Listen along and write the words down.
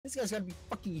This guy's gotta be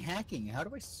fucking hacking. How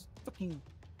do I fucking...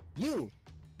 You're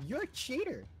a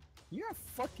cheater. You're a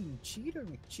fucking cheater,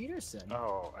 McCheaterson.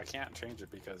 Oh, I can't change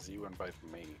it because you invited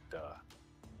me, duh.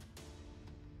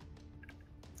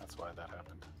 That's why that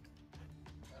happened.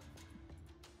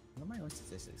 What are my own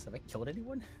statistics? Have I killed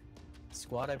anyone?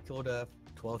 Squad, I've killed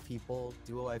 12 people.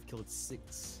 Duo, I've killed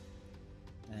 6.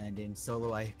 And in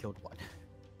solo, I killed 1.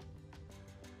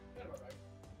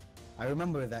 I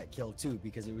remember that kill too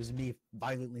because it was me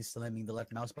violently slamming the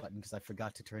left mouse button because I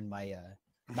forgot to turn my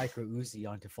micro Uzi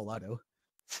onto full auto.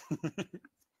 I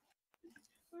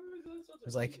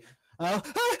was like, oh,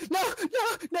 no.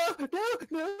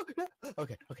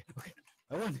 Okay.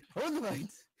 I won the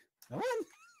fight. I won.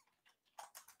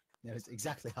 That was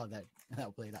exactly how that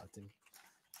played out too.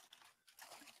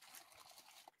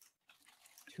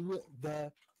 To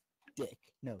the dick.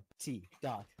 No, T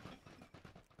dot.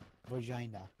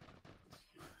 Vagina.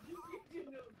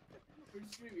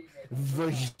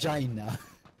 Vagina.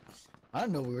 I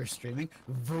don't know we were streaming.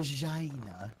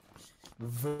 Vagina.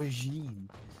 Vagine.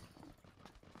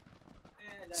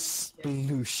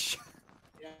 Sploosh.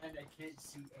 And I can't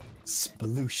see anything.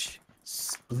 Sploosh.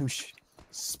 Sploosh.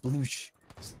 Sploosh.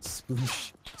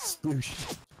 Sploosh.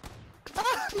 Sploosh.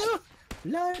 Ah,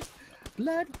 no!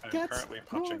 Blood. I'm Guts. currently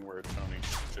punching where Tony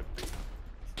should be.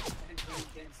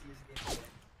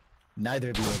 Neither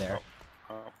of you are there.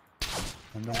 Oh.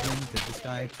 From the wind to the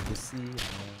sky to the sea,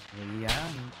 we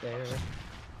am there.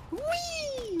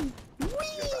 Whee! Whee!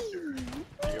 You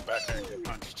get back here and get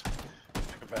punched.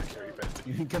 Get back here, you bet.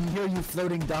 You can come here, you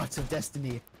floating dots of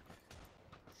destiny.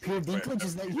 Peter Dinklage,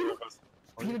 is that you?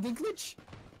 Peter Dinklage?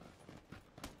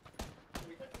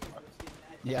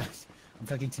 Yeah, I'm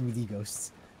talking to the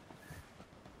ghosts.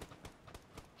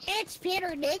 It's Peter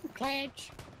Dinklage.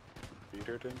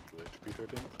 Peter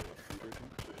Dinklage.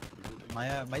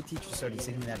 My teacher started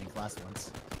singing that in class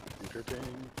once. Peter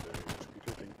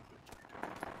Dinklage.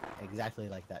 Exactly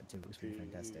like that too. It was pretty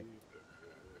fantastic.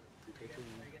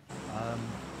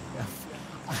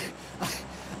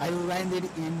 I landed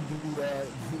in the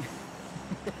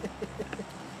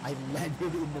I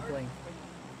landed in the plane.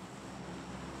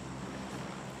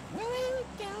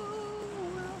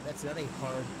 That's not a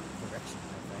hard direction,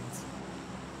 my friends.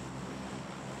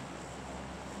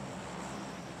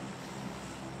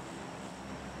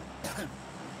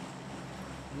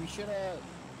 We should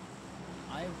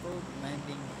I vote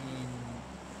landing in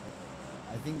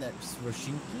I think that's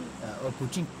Roshinki or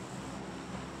Puchinki.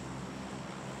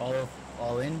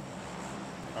 All in?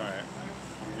 Alright.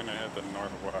 I'm gonna hit the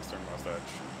northwesternmost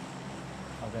edge.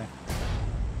 Okay.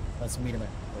 Let's meet him.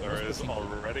 There is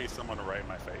already someone right in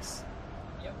my face.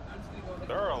 Yep, I'm just gonna go.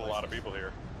 There are a lot of people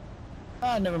here.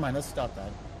 Ah, never mind. Let's stop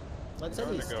that. Let's I'm at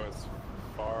going least to go as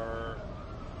far.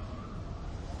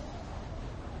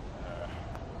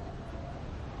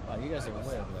 Wow, you guys are way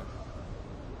over there.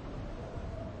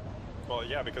 Well,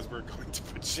 yeah, because we're going to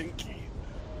Pachinki.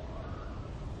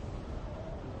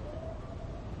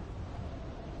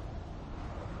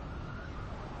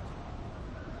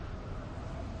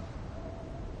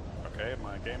 Okay,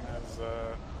 my game has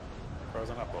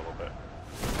frozen up a little bit.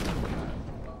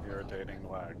 Irritating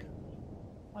lag.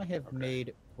 I have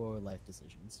made poor life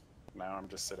decisions. Now I'm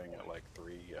just sitting at like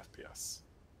 3 FPS.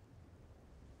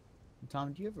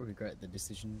 Tom, do you ever regret the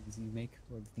decisions you make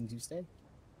or the things you say?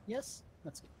 Yes?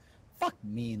 That's good. Fuck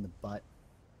me in the butt.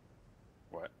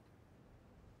 What?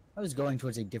 I was going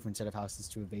towards a different set of houses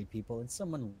to evade people, and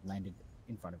someone landed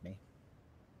in front of me.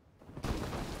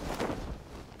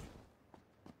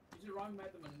 Is it wrong,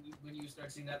 Matt, when you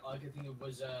start saying that, all I could think of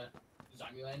was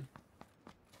Zombieland?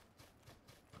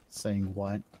 Saying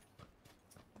what?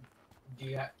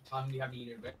 Tom, do you have any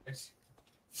regrets?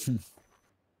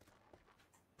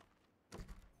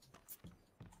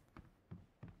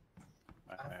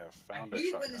 I have found I a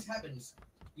hate shotgun. when this happens.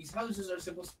 These houses are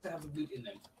supposed to have loot in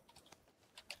them.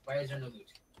 Why is there no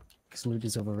loot? Because loot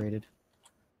is overrated.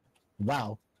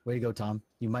 Wow. Way to go, Tom.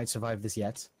 You might survive this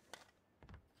yet.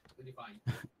 Really fine.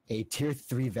 A tier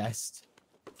 3 vest.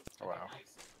 Oh, wow.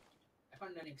 Nice. I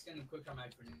found an extended quick time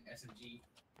mag for an SMG.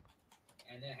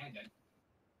 And then a handgun.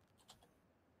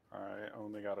 I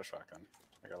only got a shotgun.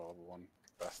 I got a level 1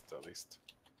 vest at least.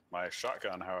 My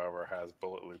shotgun, however, has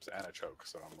bullet loops and a choke,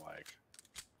 so I'm like...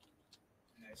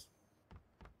 Nice.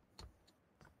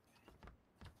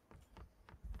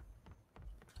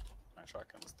 My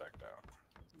shotgun's decked out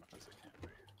as much as it can be.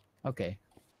 Okay.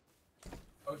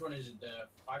 Which one is it? The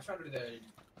 5-shot or the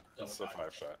double It's a shot?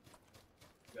 5-shot.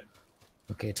 Good.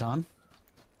 Okay, Tom.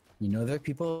 You know there are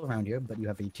people around here, but you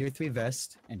have a tier 3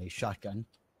 vest and a shotgun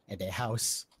and a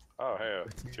house. Oh, hey, a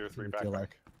tier 3 What do you backpack.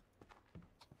 like?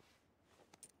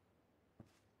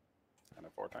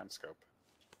 a 4x scope.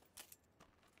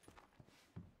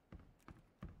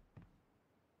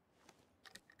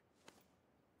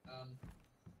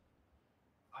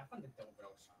 I found the double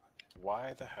barrel shotgun.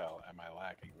 Why the hell am I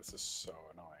lagging? This is so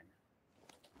annoying.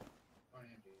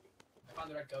 I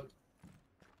found the red coat.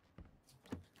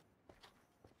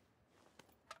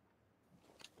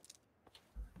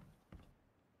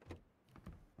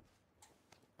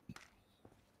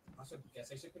 Also,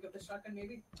 guess I should pick up the shotgun,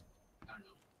 maybe? I don't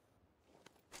know.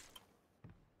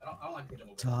 I don't like the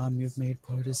double barrel. Tom, you've made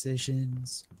poor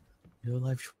decisions. Your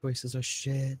life choices are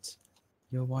shit.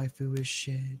 Your waifu is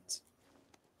shit.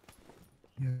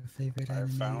 Your favorite I anime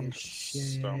found is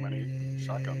shit. so many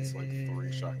shotguns, like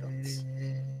 3 shotguns.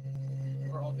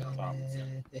 We're all down.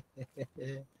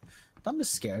 Tom is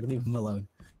scared. Leave him alone.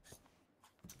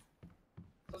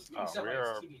 We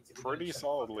are pretty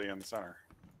solidly in the center.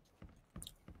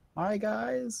 Hi,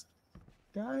 guys.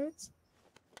 Guys.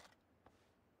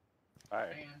 Hi,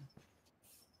 Man.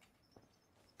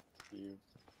 you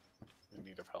in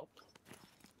need of help?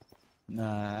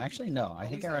 Actually, no. I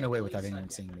think I ran away without anyone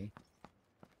seeing me.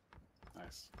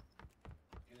 Nice.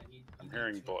 I'm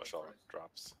hearing bullet shell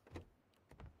drops.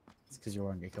 It's because you're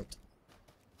wearing a coat.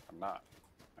 I'm not,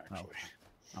 actually.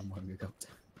 I'm wearing a coat.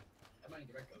 I might need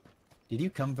the red coat. Did you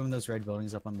come from those red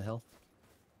buildings up on the hill?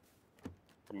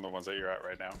 From the ones that you're at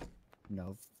right now.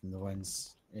 No, from the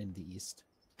ones in the east.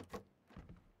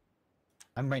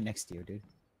 I'm right next to you, dude.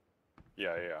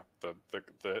 Yeah, yeah.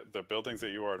 The buildings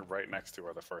that you are right next to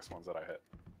are the first ones that I hit.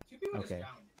 2 people Okay. just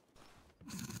drowned.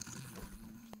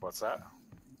 What's that?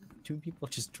 2 people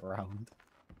just drowned.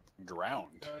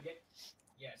 Ground. So again,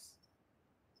 yes.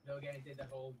 No, again, it did the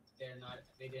whole. They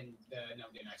didn't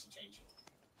actually change.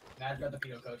 Mad got the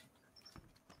penal code.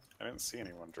 I didn't see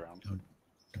anyone drown.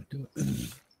 Don't do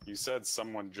it. You said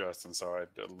someone just, and so I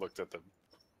looked at the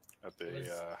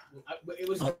It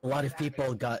was A lot of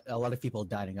people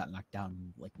died and got knocked down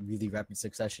in, like, really rapid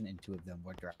succession, and 2 of them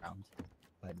were drowned.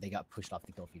 But they got pushed off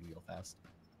the kill feed real fast.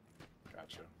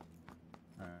 Gotcha.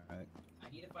 Alright. I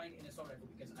need to find an assault rifle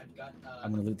because I've got.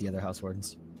 I'm gonna loot the other house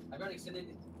wardens. I've got an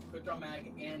extended quick draw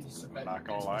mag and I'm not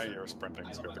gonna lie, your sprinting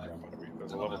scared the crap out of me.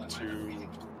 There's a level 2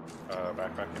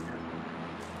 backpack in here.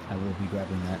 I will be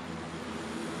grabbing that.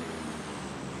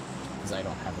 Because I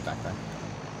don't have a backpack.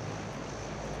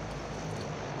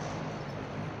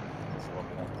 There's a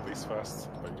level 1 police vest,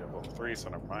 but you have level 3, so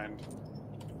never mind.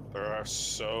 There are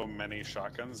so many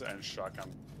shotguns and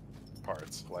shotgun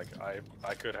parts. Like,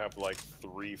 I could have like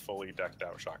 3 fully decked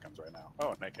out shotguns right now.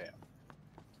 Oh, an AKM.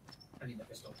 I need the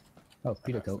pistol. Oh,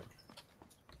 Peter coat.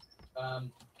 I've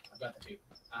got the 2.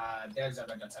 There's a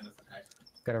red dot side of the knife.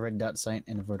 Got a red dot sight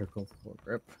and a vertical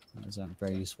grip. Those aren't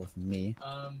very useful for me.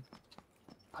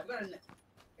 I've got an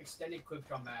extended quick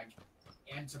draw mag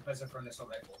and suppressor for an assault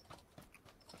rifle.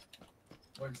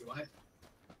 Where do you want it?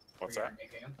 What's For your that?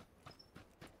 AKM?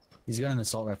 He's got an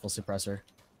assault rifle suppressor.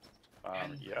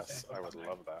 And Yes, I would mag.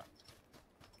 love that.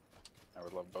 I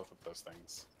would love both of those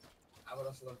things. I would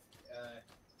also love.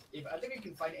 If I think I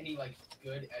can find any like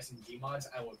good SMG mods,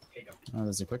 I will pick them. Oh,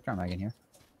 there's a quick draw mag in here.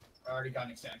 I already got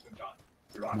an extended quick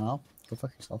draw. No, go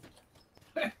fuck yourself.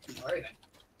 Alright then.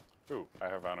 Ooh, I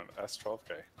have on an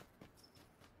S12K.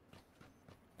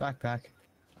 Backpack.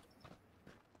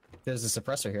 There's a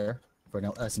suppressor here for an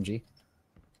SMG.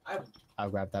 I'll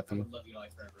grab that for I you. would love you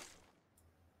like forever.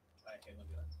 I can love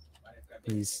you like. I'd grab it.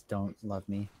 Please don't love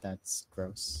me. That's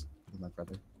gross. You're my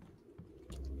brother.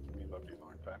 We love you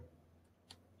long time.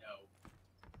 No.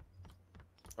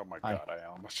 Oh my Hi. god, I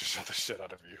almost just shot the shit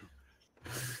out of you.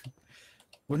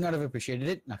 Would not have appreciated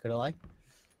it, not gonna lie.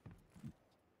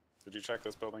 Did you check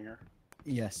this building here?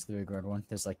 Yes, the big red one.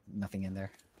 There's like nothing in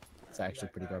there. It's actually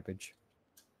pretty garbage.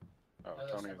 Oh,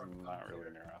 that's Tony's separate from not here.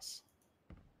 really near us.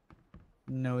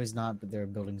 No, he's not, but there are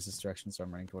buildings this direction, so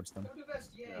I'm running towards them. Go do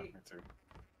best, yay! Yeah, me too.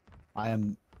 I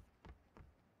am...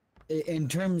 In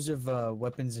terms of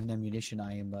weapons and ammunition,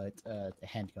 I am a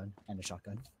handgun and a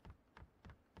shotgun.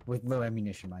 With low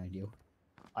ammunition, mind you.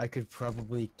 I could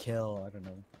probably kill, I don't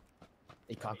know,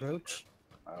 a cockroach?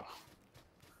 Oh,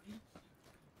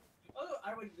 Although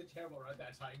I went the terrible run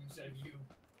that time instead of you.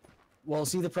 Well,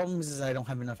 see, the problem is I don't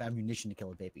have enough ammunition to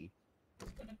kill a baby.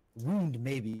 Wound,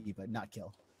 maybe, but not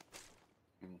kill.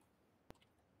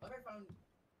 What if I found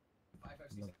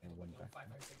 556 Look, one back.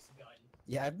 556 gun?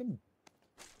 Yeah, I've been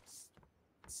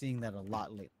seeing that a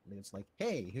lot lately. It's like,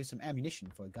 hey, here's some ammunition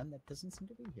for a gun that doesn't seem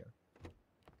to be here.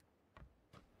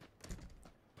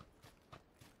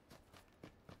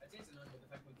 I'd say it's annoying, but the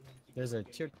fact we can keep There's a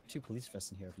getting tier it- 2 police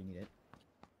vest in here if you need it.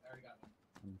 I already got one.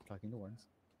 I'm talking to Warrens.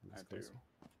 I do.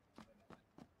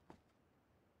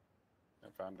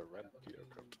 If found a red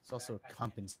geocoat. It's also a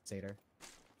compensator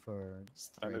for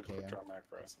I need a 3 quick KM. draw mag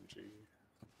for SMG.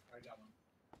 I got one.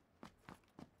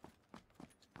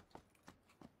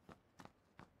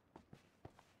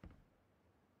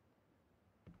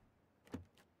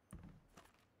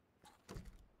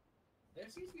 There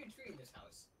seems to be a tree in this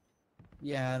house.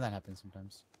 Yeah, that happens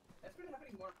sometimes. That's been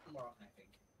happening more and more often, I think.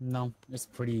 No, it's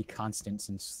pretty constant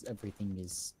since everything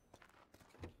is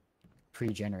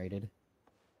pre-generated.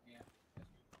 Yeah.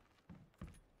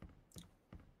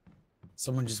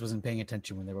 Someone just wasn't paying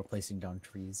attention when they were placing down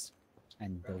trees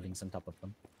and buildings on top of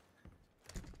them.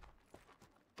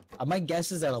 My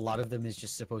guess is that a lot of them is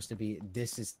just supposed to be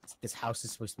this house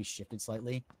is supposed to be shifted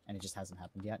slightly, and it just hasn't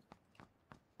happened yet.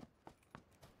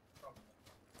 Probably.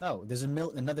 Oh, there's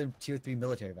another tier 3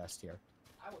 military vest here.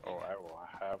 I will Oh, take I it. will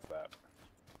have that.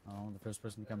 Oh, the first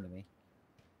person to come to me.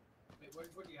 Wait,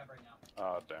 what do you have right now?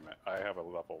 Oh, damn it. I have a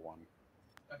level 1.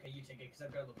 Okay, you take it, because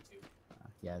I've got a level 2.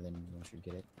 Yeah, then you should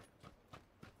get it.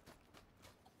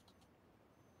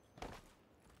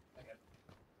 Okay.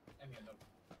 I'm gonna go.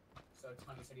 So,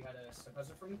 Tom, you said you had a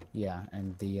suppressor for me? Yeah,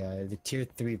 and the tier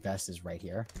 3 vest is right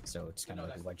here, so it's kind of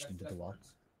like that's- wedged that's- into that's the wall.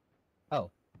 Burns.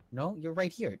 Oh, no, you're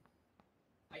right here.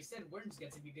 I said Werns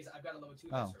gets it because I've got a level 2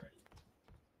 Oh. vest already.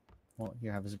 Well,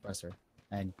 here, have a suppressor.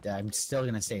 And I'm still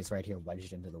gonna say it's right here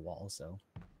wedged into the wall, so...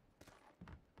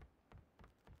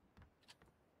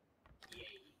 Yay.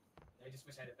 I just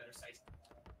wish I had a better sight.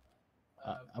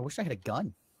 I wish I had a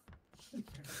gun.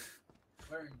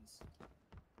 Burns.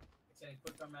 Extending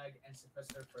quick draw mag and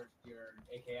suppressor for your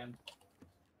AKM.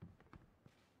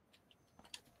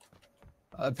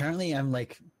 Apparently, I'm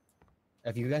like...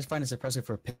 If you guys find a suppressor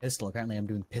for a pistol, apparently I'm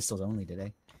doing pistols only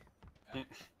today.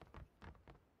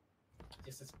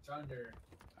 Just a stronger.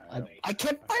 I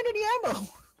can't find any ammo!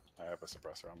 I have a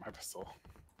suppressor on my pistol.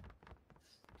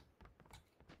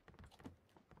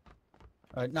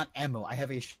 Not ammo. I have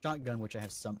a shotgun, which I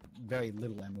have some very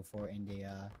little ammo for, and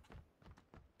a,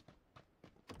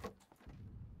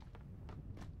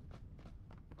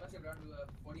 Let's get around to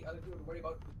 40 other people to worry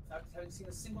about without having seen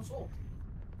a single soul.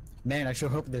 Man, I sure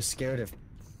hope they're scared of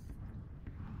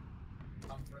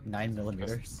Tom Thornton.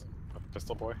 9mm.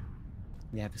 Pistol boy?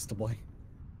 Yeah, pistol boy.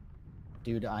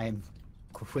 Dude, I am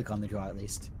quick on the draw at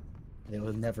least. They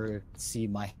will never see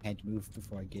my hand move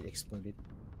before I get exploded.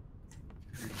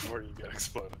 Before you get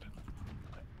exploded.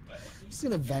 I'm just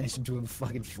gonna vanish into a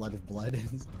fucking flood of blood.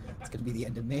 It's gonna be the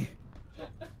end of me.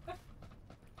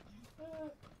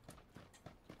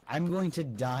 I'm going to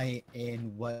die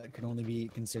in what can only be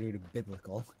considered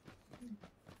biblical.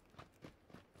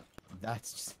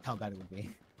 That's just how bad it would be.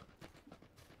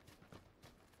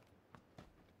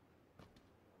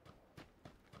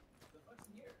 The fuck's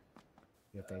in here?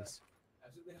 Your face.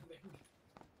 Absolutely nothing.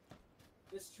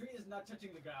 This tree is not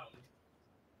touching the ground.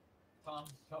 Tom,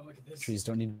 look at this. Trees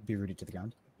don't need to be rooted to the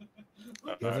ground.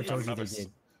 Look Whoever at told this. you they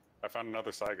did. I found another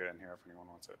Saiga in here if anyone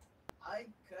wants it. I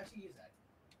could actually use that.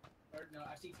 Or no,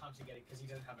 actually Tom should get it because he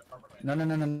doesn't have it proper right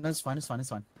No, it's fine, it's fine, it's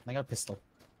fine. I got a pistol.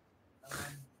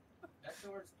 That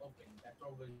door's open. That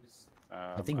door was...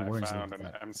 I think Warren's found looking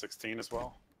an at M16 as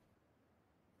well,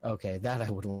 Okay, that I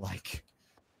would like.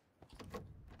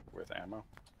 with ammo.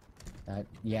 That,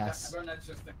 yes, Everyone that's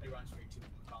just 50 rounds straight to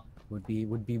Tom.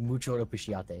 would be mucho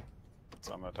appreciate. It's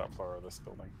on the top floor of this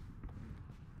building.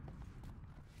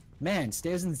 Man,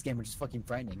 stairs in this game are just fucking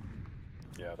frightening.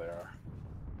 Yeah, they are.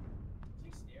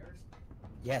 These stairs?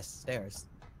 Yes, stairs.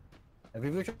 Have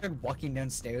you ever tried walking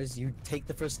downstairs? You take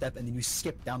the first step and then you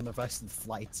skip down the rest of the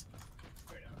flight.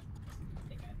 Straight up.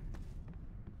 Hey,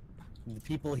 man. The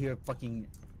people here fucking...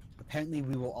 Apparently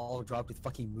we were all dropped with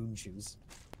fucking moon shoes.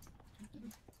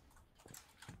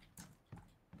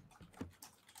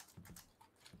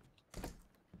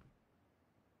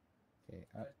 Okay,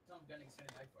 Tom, gun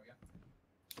extended mag for you.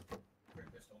 For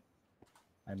a pistol.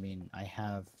 I mean, I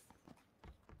have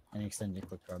an extended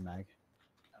quick draw mag.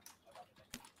 Oh, I'll drop it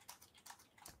then.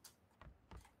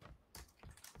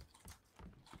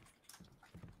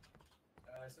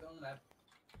 Still on the map.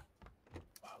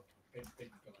 Wow, good going.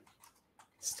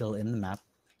 Still in the map.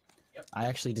 Yep. I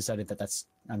actually decided that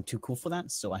I'm too cool for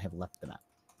that, so I have left the map.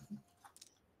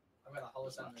 I've got a hollow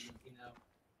sound in the now.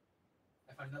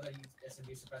 I found another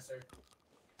SMG suppressor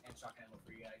and shotgun ammo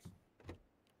for you guys.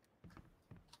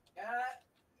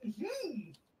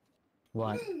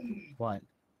 What? What?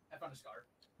 I found a scar.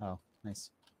 Oh,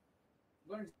 nice.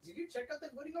 Lauren, did you check out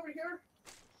that building over here?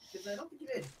 Because I don't think you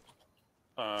did.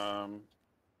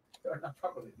 Or not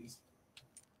properly, at least.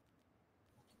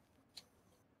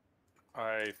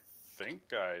 I think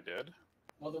I did.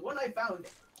 Well, the one I found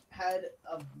had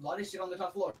a lot of shit on the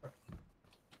top floor.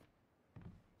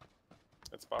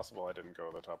 It's possible I didn't go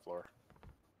to the top floor.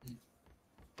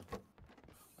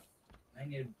 I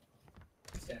need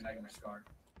to stand back in my scar.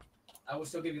 I will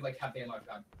still give you like half the ammo I've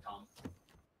got, Tom.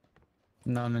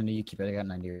 No, you keep it. I got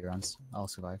 90 rounds. I'll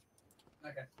survive.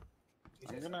 Okay.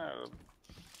 I'm gonna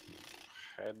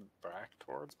head back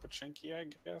towards Pachinki, I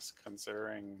guess,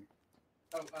 considering.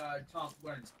 Oh, Tom,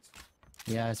 Lawrence.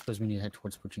 Yeah, I suppose we need to head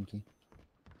towards Pochinki.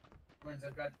 Lawrence,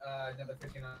 I've got another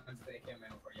 15 rounds of AK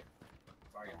ammo for you.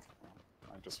 Sorry.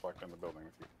 I just walked in the building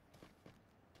with you.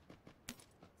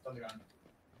 It's on the ground.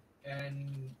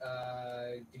 And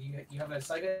did you have a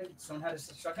Saiga? Someone had a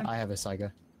shotgun? I have a Saiga.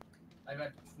 I got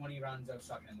 20 rounds of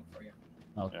shotgun ammo for you.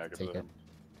 I'll Yeah, I can take put it. him.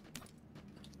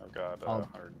 I've got I'll-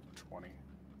 120.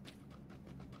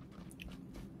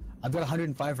 I've got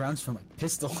 105 rounds from my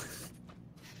pistol.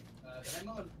 The 9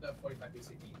 mil the 45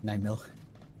 BCP. 9 mil.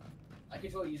 I can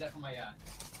totally use that for my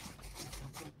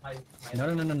my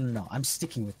No. I'm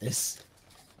sticking with this.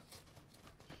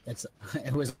 That's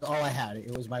it was all I had.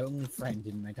 It was my only friend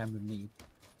in my time of need.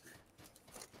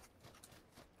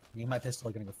 Me and my pistol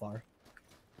are gonna go far.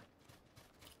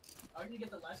 I'm gonna get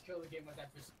the last kill of the game with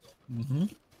that pistol. Mm-hmm.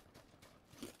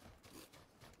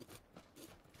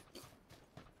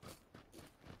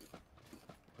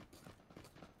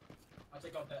 I'll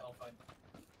take out that Alpha.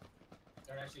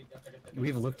 They're actually.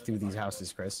 We've looked through these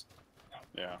houses, Chris.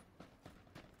 Yeah.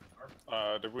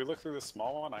 Did we look through the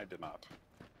small one? I did not.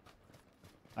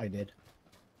 I did.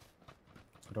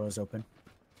 The door's open.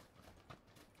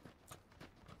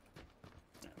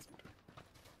 Yeah, it's empty.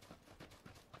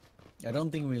 I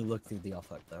don't think we looked through the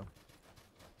off-hut though.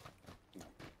 No.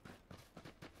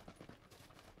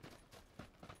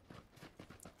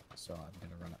 So I'm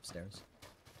gonna run upstairs.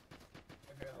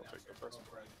 I'll take the first one.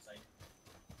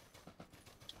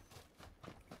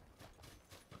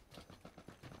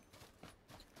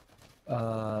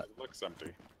 It looks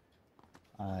empty.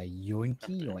 Yoinky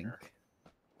Empty in yoink. here.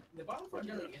 The bottom floor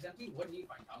generally is empty. What do you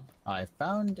find, Tom? I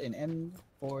found an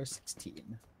M416.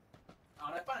 And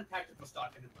I found tactical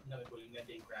stock in another building that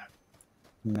didn't grab.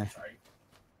 Meh, Sorry.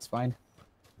 it's fine.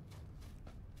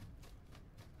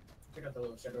 Check out the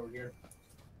little shed over here.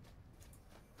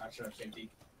 Not sure if it's empty.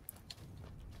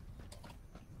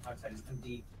 Outside is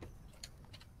empty.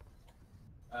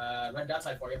 Red dot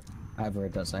site for you. I have a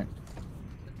red dot sight.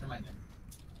 Never mind then.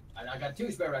 I got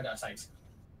 2 spare red dot sites.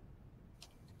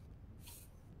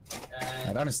 I'd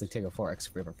And honestly take a 4x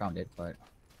if we ever found it, but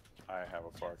I have a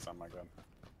Forex on my gun.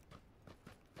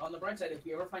 on the bright side, if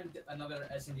you ever find another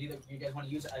SMG that you guys want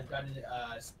to use, I've got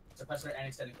a suppressor and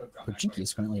extended quick drop. Pochinki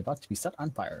is currently about to be set on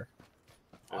fire.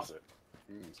 Is it?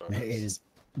 So It is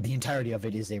the entirety of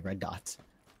it is a red dot.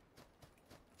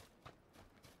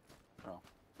 Oh,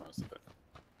 most of it.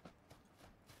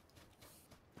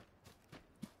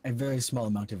 A very small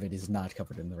amount of it is not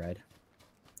covered in the red.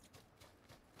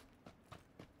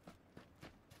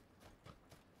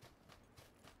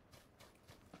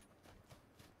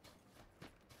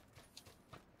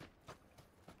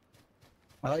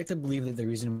 I like to believe that the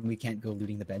reason we can't go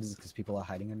looting the beds is because people are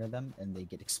hiding under them and they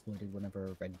get exploited whenever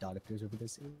a red dot appears over the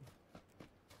city.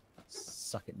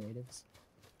 Suck it, natives.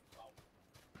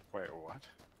 Wait, what?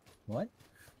 What?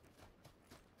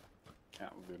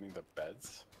 Can't looting the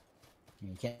beds?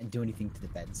 You can't do anything to the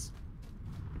beds.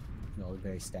 They're all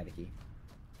very staticky.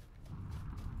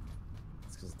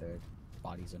 It's because their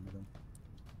bodies under them.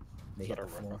 They Is hit that a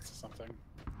the floor. reference to something?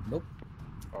 Nope.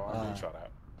 Oh, I'm being shot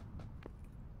at.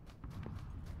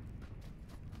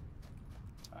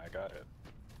 I got it.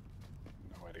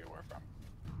 No idea where from.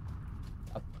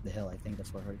 Up the hill, I think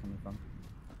that's where I heard it coming from.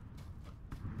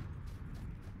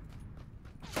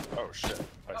 Oh shit,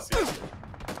 I see it.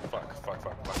 Fuck.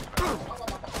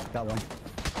 Got one.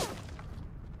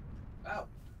 Wow.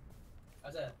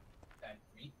 How's that? Bad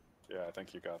for me. Yeah, I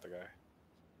think you got the guy.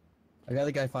 I got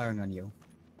the guy firing on you.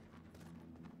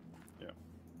 Yeah.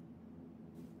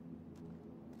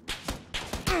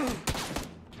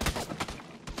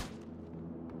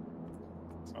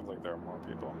 Sounds like there are more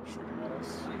people shooting at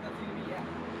us. I think that's gonna be, yeah.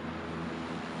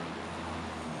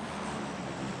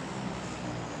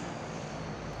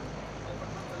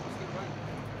 Let's keep running.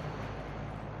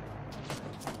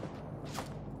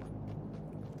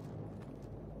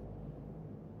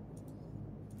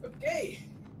 Okay.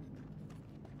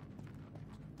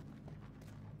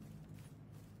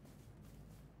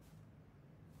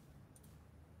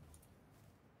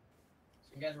 So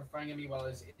you guys were firing at me while I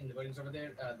was in the buildings over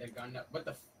there. They're gone now. What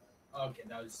the? Okay,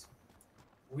 that was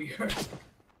weird.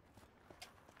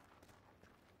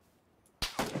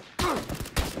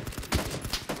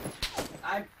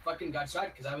 I fucking got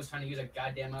shot because I was trying to use a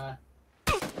goddamn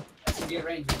SMG at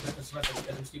range with the suppressor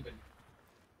because I'm stupid.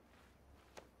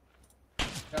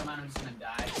 Come on, I'm just gonna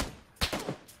die.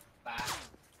 Bye.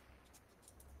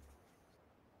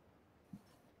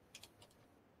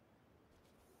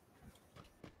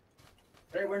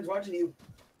 Everyone's watching you.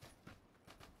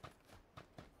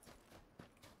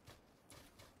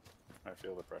 I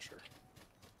feel the pressure.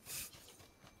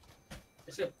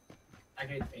 I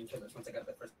can eat painkillers once I got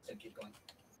the first aid kit going.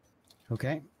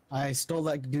 Okay. I stole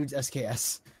that dude's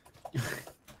SKS. Nice.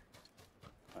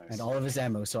 And all of his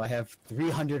ammo, so I have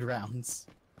 300 rounds.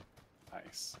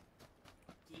 Nice.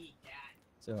 Eat that.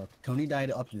 So Coney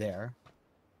died up there.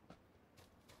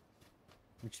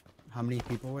 Which, how many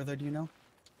people were there, do you know?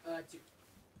 2.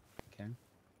 Okay.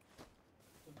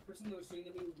 The person that was shooting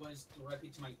at me was directly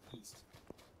to my east.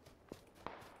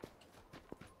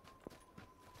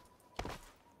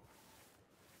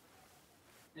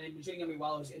 And he was shooting at me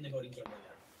while I was in the voting zone right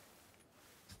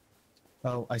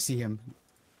there. Oh, I see him.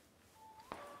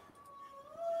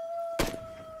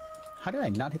 How did I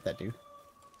not hit that dude?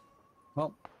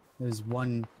 Well, there's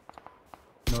one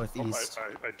northeast.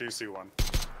 Oh, I do see one.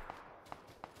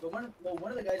 But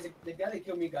one of the guys, the guy that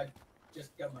killed me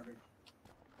just got murdered.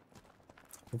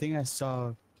 I think I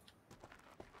saw.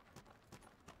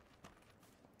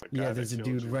 The guy Yeah, that there's a killed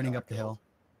dude you running got up the killed.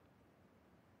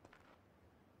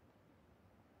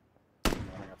 hill.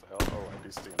 Running up the hill. Oh, I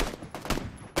do see him.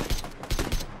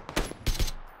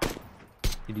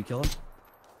 Did you kill him?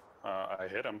 I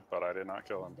hit him, but I did not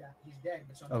kill him. He's dead,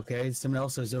 but so Okay, someone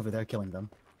else is over there killing them.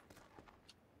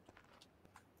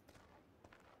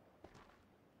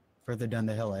 Further down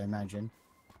the hill, I imagine.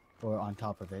 Or on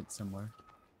top of it, somewhere.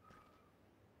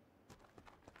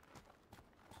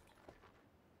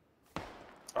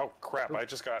 Oh crap! I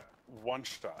just got one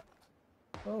shot.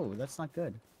 Oh, that's not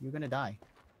good. You're gonna die.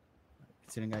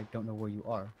 Considering I don't know where you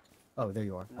are. Oh, there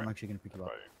you are. I'm Right. actually gonna pick you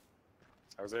up.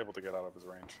 I was able to get out of his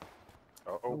range.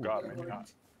 Oh Ooh. god, maybe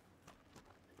not.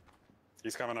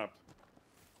 He's coming up.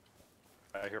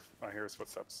 I hear his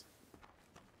footsteps.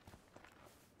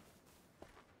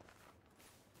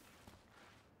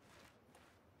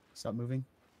 Stop moving.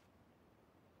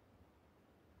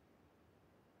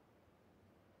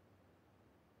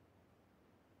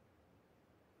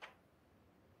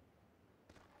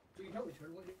 Do you know which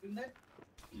one was doing that?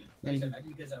 Yeah, I you- said that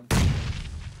because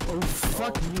Oh,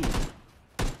 fuck Oh. me.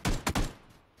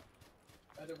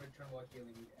 I don't return while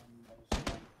healing and I was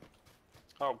fine.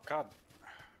 Oh god.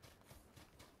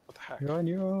 What the heck? You're on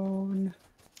your own.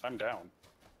 I'm down.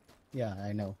 Yeah,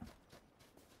 I know.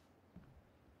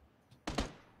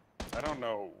 I don't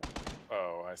know.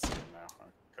 Oh, I see him now.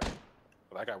 Okay.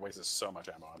 Well, that guy wasted so much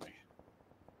ammo on me.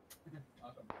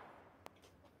 Awesome.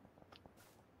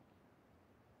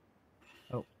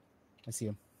 I see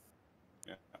him.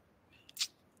 Yeah.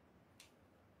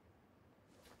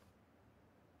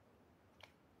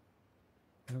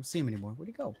 I don't see him anymore. Where'd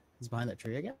he go? He's behind that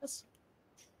tree, I guess?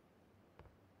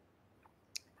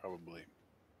 Probably.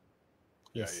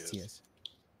 Yeah, Yes, he he is. is.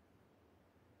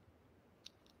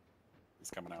 He's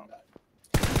coming out.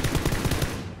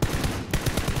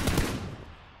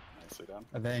 Nicely done.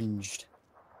 Avenged.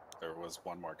 There was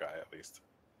one more guy at least.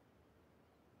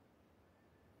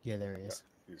 Yeah, there he is.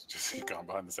 He's just gone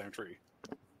behind the same tree.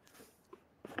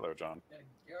 Hello, John.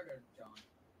 Garrett or John?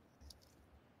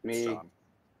 It's Me. John.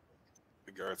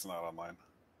 The Garrett's not online.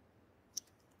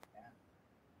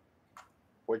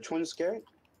 Which one's Garrett?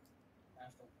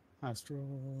 Astral.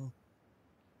 Astral.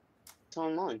 It's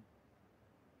online.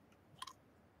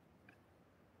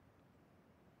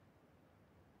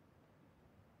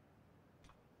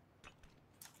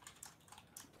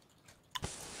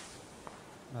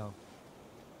 Oh.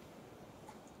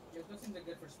 Yeah, those things are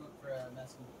good for smoke for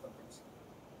masking footprints.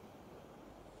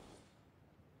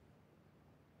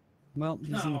 Well, he's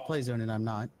in the No. play zone and I'm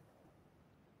not.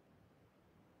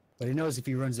 But he knows if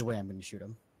he runs away, I'm going to shoot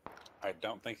him. I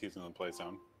don't think he's in the play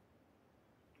zone.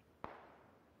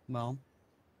 Well,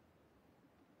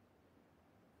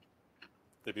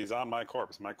 If he's on my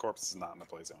corpse is not in the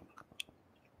play zone.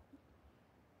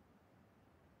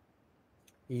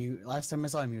 last time I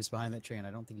saw him, he was behind that tree, and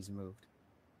I don't think he's moved.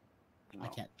 I No.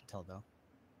 can't tell though.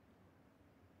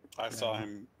 I saw Yeah.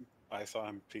 him. I saw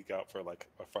him peek out for like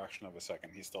a fraction of a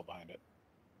second. He's still behind it.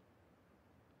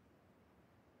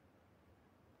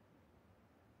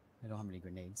 I don't have any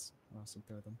grenades. I'll also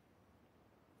throw them.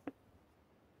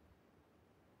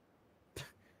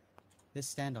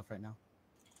 This standoff right now.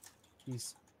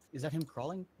 Is that him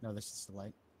crawling? No, that's just the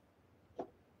light.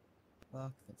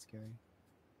 Fuck, that's scary.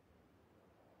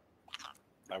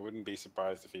 I wouldn't be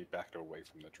surprised if he backed away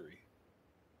from the tree.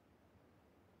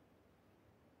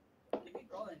 If he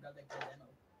crawled and got that good ammo.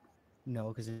 No,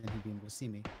 because then he'd be able to see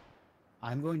me.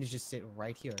 I'm going to just sit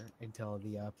right here until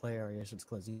the player area starts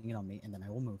closing in on me, and then I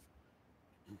will move.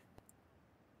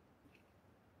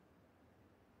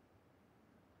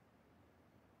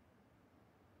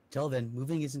 Till then,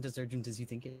 moving isn't as urgent as you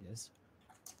think it is.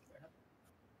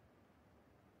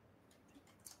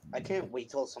 I can't wait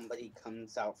till somebody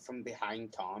comes out from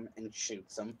behind Tom and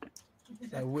shoots him.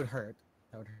 That would hurt.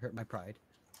 That would hurt my pride.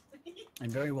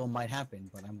 And very well might happen,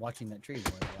 but I'm watching that tree.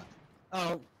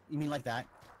 Oh, you mean like that?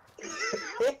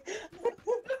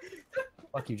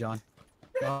 Fuck you, John.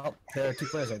 Well, there are 2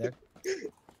 players right there.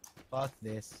 Fuck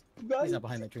this. He's not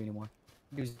behind that tree anymore.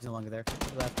 He's no longer there.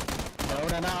 He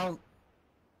left. No.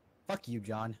 Fuck you,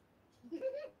 John.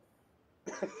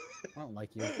 I don't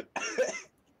like you.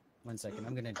 1 second,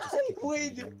 I'm gonna just kick you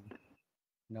again.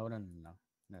 No.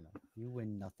 You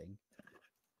win nothing.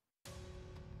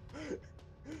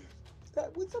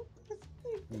 That was a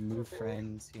Remove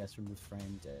friends. Yes, remove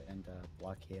friend and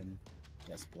block him.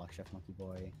 Yes, block Chef Monkey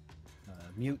Boy.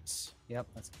 Mute. Yep,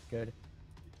 that's good.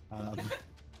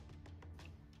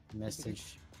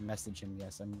 Message him.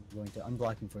 Yes, I'm going to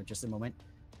unblock him for just a moment.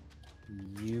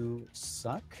 You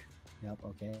suck. Yep.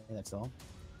 Okay, that's all.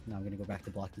 Now I'm gonna go back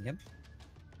to blocking him.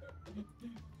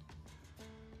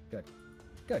 Good.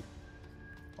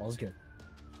 All's good.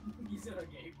 He's in our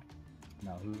game.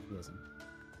 No, he isn't.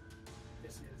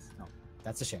 This is. No,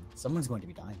 that's a shame. Someone's going to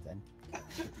be dying then.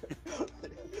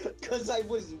 Because I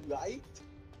was right.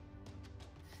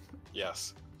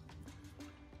 Yes.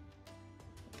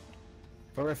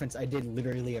 For reference, I did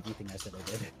literally everything I said I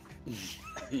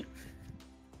did.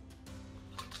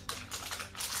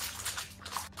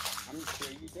 I'm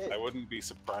sure you did. I wouldn't be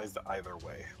surprised either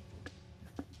way.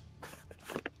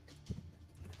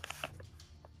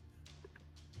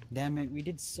 Damn it, we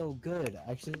did so good.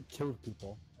 I actually killed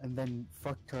people. And then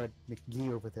fucktard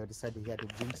McGee over there decided he had to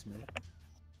jinx me.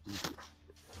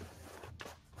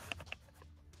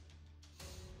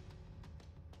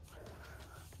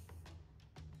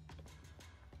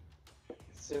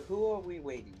 So who are we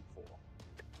waiting for?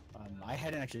 I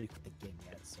hadn't actually quit the game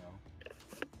yet, so...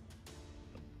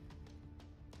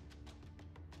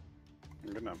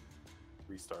 I'm gonna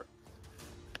restart.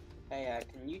 Hey,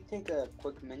 can you take a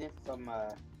quick minute from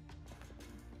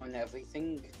on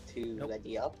everything to Nope.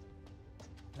 ready up?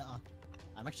 Nuh-uh.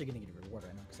 I'm actually gonna get a reward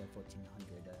right now because I have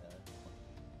 1,400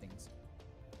 things.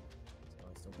 So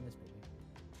let's open this baby.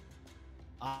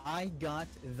 I got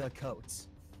the coat.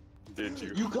 Did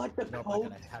you? You got the Nope, I code?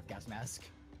 got a half-gas mask.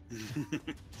 I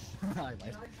I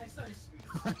lied. started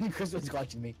sweet. Chris was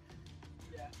watching me.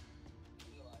 Yeah.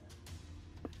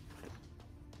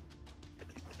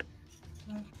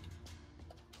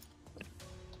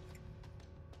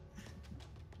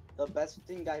 The best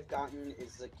thing I've gotten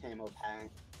is the camo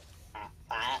pant.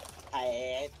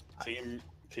 Team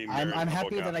I'm Mirror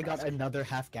happy double that I gas got mask. another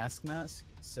half-gas mask,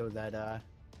 so that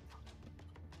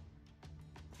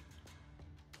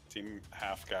Team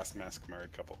half gas mask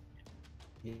married couple.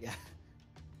 yeah,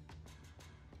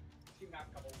 Team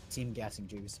map couple. team gassing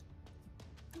Jews.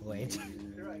 Wait.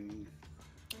 You're right.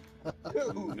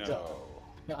 No.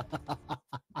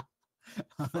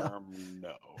 Firm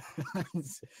no.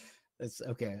 That's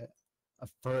okay. A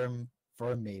firm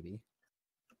maybe.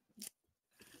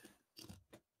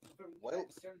 From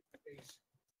What? Stern face.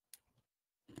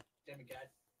 Demigod.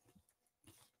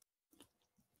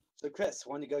 So Chris,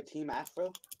 want to go Team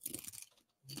Afro?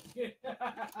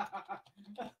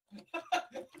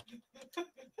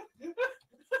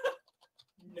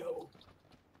 No.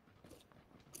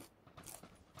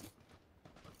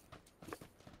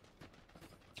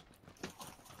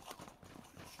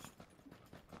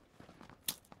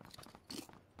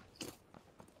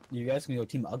 You guys can go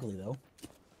team ugly though.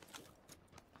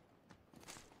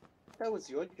 That was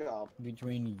your job.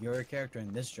 Between your character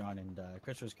and this John and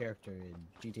Christopher's character in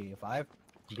GTA 5,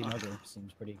 team ugly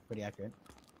seems pretty accurate.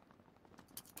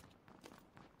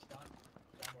 John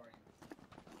Warren.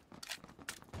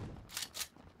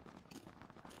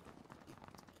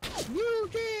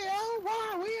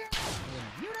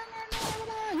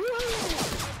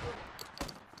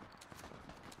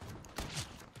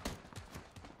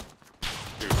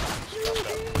 Dude,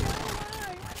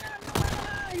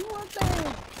 stop that.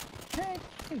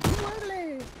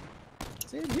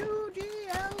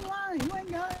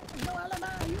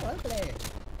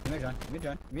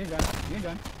 Come here,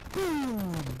 John.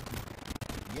 Boom!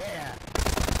 Yeah!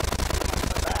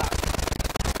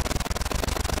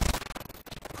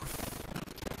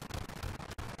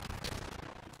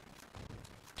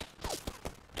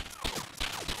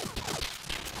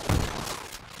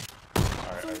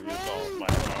 Alright, I used all of my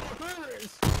ammo.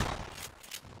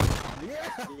 Yeah!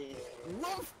 Yeah.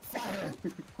 Love Fire!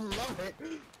 Love it!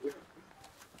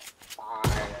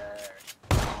 Fire.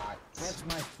 Touch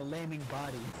my flaming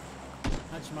body.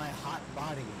 Touch my hot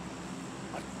body.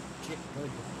 Hot shit good.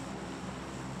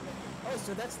 Oh,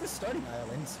 so that's the starting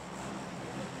islands.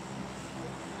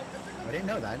 I didn't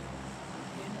know that.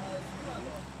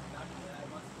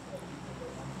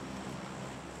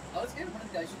 I was getting one of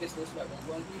the guys who gets listed by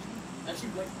one occasion. Actually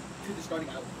went to the starting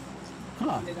island.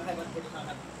 Huh. They don't have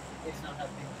it's not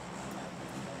happening.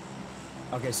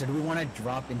 Okay, so do we want to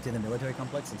drop into the military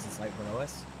complex since it's right below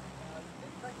us?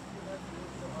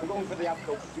 I'm going for the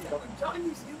outpost. John,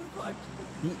 you see the blood.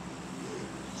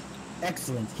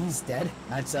 Excellent, he's dead.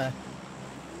 That's I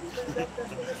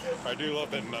do love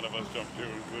that none of us jumped to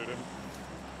include him.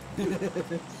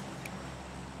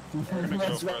 We're gonna go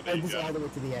Let's for ride the, this all the way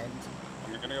to the end.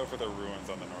 I'm gonna go for the ruins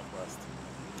on the northwest.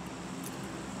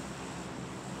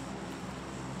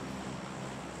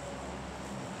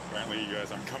 Apparently you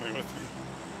guys aren't coming with me.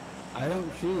 I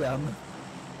don't see them.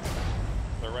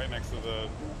 They're right next to the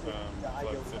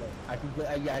flood city. I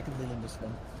completely missed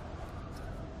them.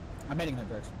 I'm heading in that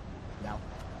direction. Now.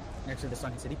 Next to the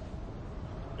sunken city.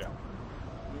 Yeah.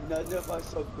 None of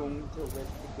us are going to live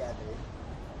together.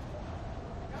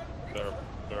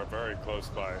 They're very close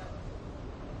by.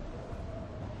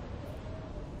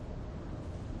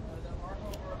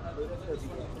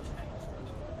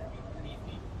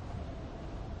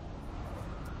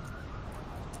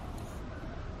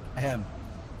 Ahem.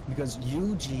 Because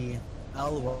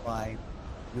UGLY,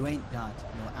 you ain't got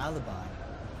no alibi.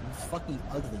 You fucking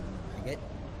ugly, you maggot.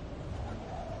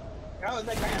 Oh,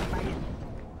 the grandma.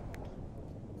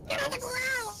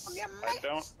 I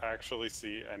don't actually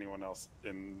see anyone else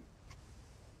in.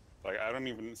 Like, I don't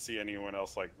even see anyone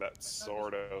else like that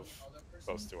sort of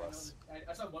close to us.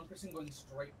 I saw one person going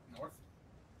straight north.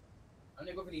 I'm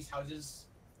gonna go for these houses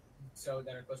so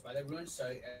that are close by the ruins, so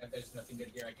if there's nothing good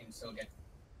here, I can still get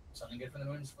something good from the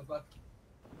ruins with luck.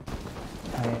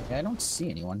 I don't see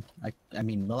anyone. I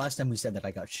mean, the last time we said that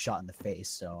I got shot in the face,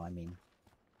 so I mean,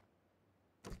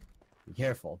 be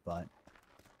careful, but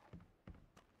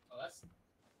Oh, that's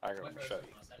I got a much better machete.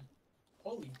 than last time.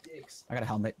 Holy dicks. I got a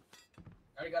helmet.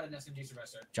 I already got an SMG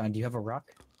suppressor. John, do you have a rock?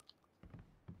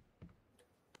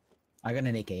 I got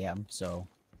an AKM, so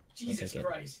Jesus take it.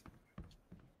 Christ.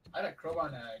 I had a crowbar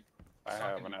and a I have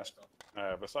shotgun an pistol. I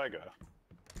have a Saiga.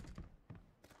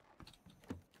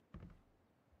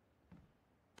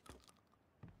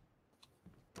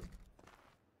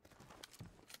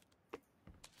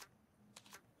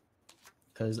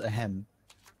 Cause ahem.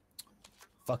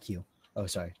 Fuck you. Oh,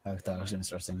 sorry. I thought I was gonna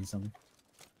start saying something.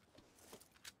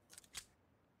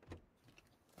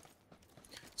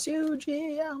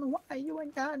 Suji, I don't know why you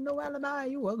ain't got no alibi,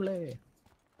 you ugly.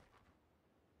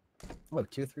 Oh,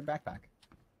 tier 3 backpack.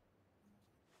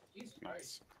 Jesus Nice.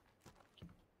 Christ.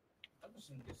 That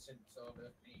person just said so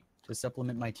over me. To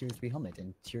supplement my tier 3 helmet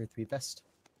and tier 3 vest.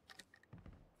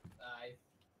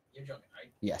 You're joking,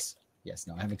 right? Yes. Yes,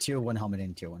 no, I have a tier 1 helmet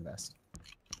and tier 1 vest.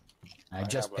 I I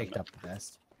just have picked an- up the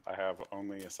vest. I have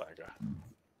only a Saiga.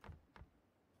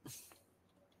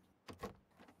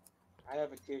 I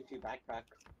have a tier 2 backpack.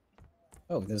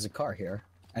 Oh, there's a car here.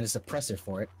 And a suppressor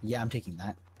for it. Yeah, I'm taking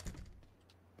that.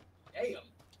 Damn.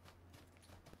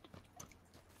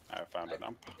 I found an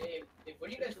ump. If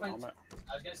when you guys find, Helmet.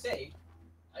 I was gonna say,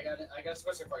 I got a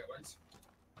suppressor for you once,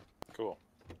 Cool.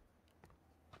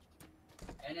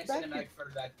 and a Thank cinematic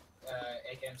for that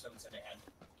AKM 7 I had.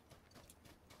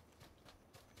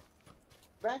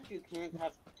 Bet you can't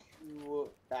have two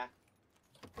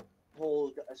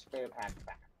hold a spare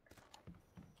backpack.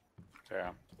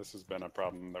 Yeah, this has been a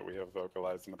problem that we have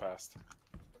vocalized in the past.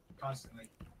 Constantly.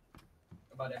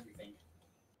 About everything.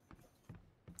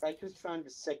 I just found a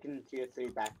second tier 3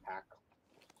 backpack.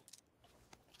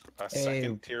 A Hey.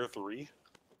 second tier 3?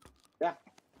 Yeah.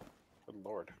 Good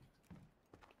lord.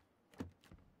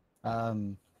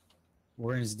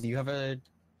 Warrens, do you have an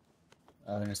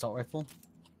assault rifle?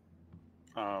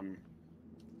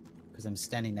 Because I'm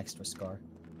standing next to a scar.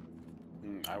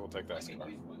 I will take I that can scar.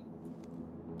 use one.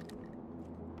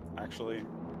 Actually,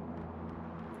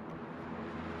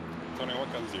 Tony,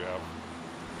 what guns do you have? The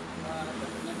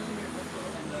millimeter pistol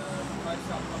and the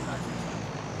 5-shot compact.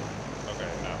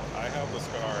 Okay, no, I have the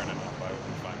scar and an ump. I would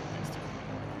be fine with these two.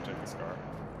 You take the scar.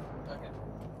 Okay.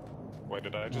 Wait,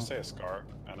 did I just say a scar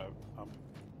and a ump?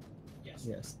 Yes.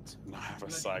 Yes. No, I have a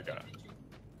You must be Saiga. thinking too.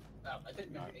 Oh, I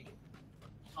didn't remember AK.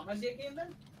 Tom has the AKM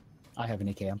then? I have an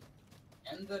AKM.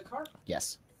 And the car?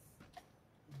 Yes.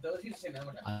 Those use the same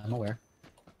ammo. I'm aware.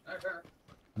 Alright, fair enough.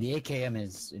 The AKM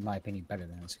is, in my opinion, better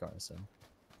than a scar, so.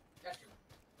 That's true.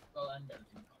 Well, I'm better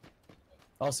than Tom.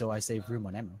 Also, I save room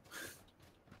on ammo.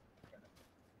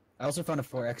 I also found a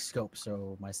 4x scope,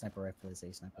 so my sniper rifle is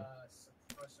a sniper.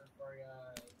 Suppressor for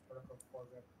vertical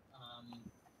foregrip.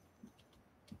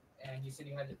 And you said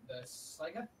you had the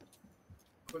slide gun,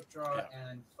 quick draw,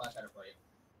 and flash hider for you.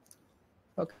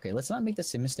 Okay, let's not make the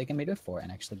same mistake I made before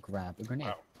and actually grab a grenade.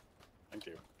 Wow. Thank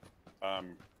you.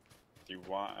 Do you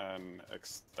want an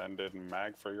extended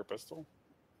mag for your pistol?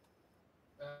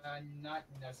 Not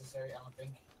necessary, I don't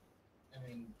think. I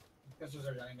mean, pistols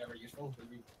are never useful, but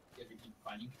if we keep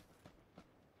finding.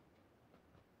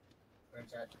 Where's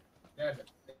that? There's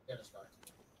a scar.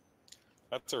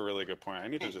 That's a really good point. I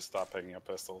need to just stop picking up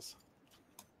pistols.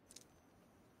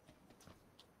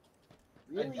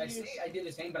 Really? I say I did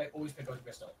the same, but I always pick up a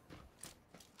pistol.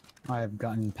 I've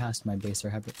gotten past my baser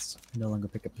habits. I no longer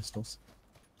pick up pistols.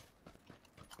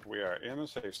 We are in a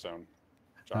safe zone.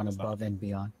 Gone John's not. above and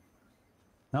beyond.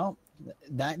 No,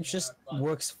 that just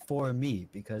works for me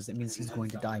because it means he's going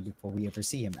to die before we ever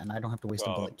see him, and I don't have to waste a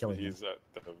bullet killing him. He's at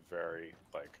the very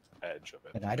edge of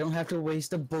it. And I don't have to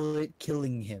waste a bullet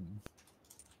killing him.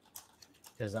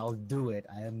 Because I'll do it.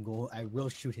 I will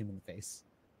shoot him in the face.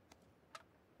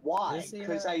 Why?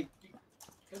 There's a,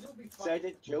 Because it'll be fun. said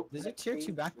a joke. There's a that tier 2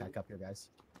 came backpack up here, guys.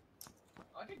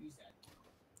 I could use that.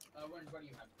 What do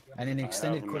you have? And an I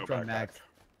extended have quick no draw mag. backpack.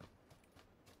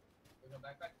 There's no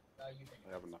backpack? You take it.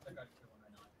 I have nothing. I got one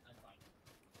right now. I'm fine.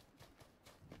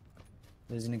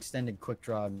 There's an extended quick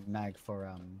draw mag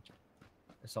for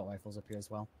assault rifles up here as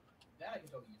well. That I can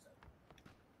totally use that.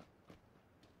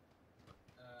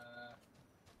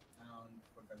 Down,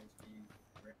 quick draw HP,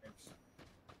 rips.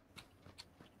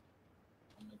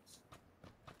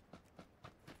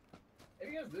 Have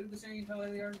you guys looted this area until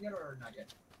earlier yet, or not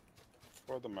yet?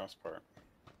 For the most part.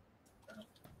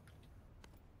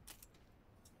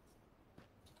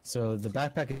 So the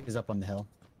backpack is up on the hill.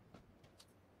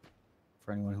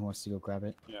 For anyone who wants to go grab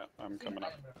it. Yeah, I'm coming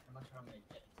up. I'm not sure how many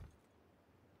get it.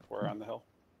 We're on the hill.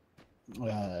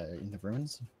 In the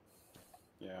ruins.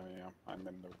 Yeah, I'm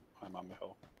on the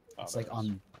hill. Oh, It's there like it is.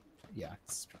 on. Yeah,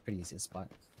 it's pretty easy to spot.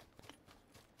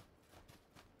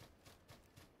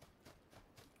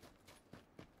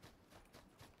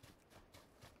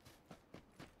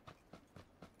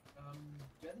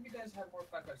 Do any of you guys have more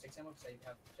 5.56 ammo? Because I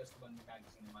have just one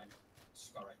magazine in my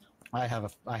scar right now.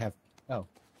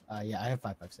 Yeah, I have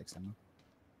 5.56 ammo.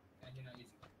 And you're not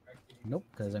using it, right? Nope,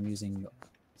 because I'm using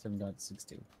 7.62.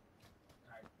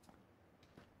 Alright.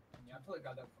 Yeah, I'll totally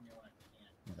grab that from you when I can.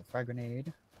 Yeah, the frag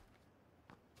grenade.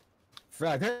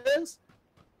 Fraggers!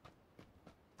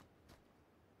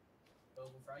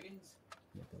 Bilbo Fraggins?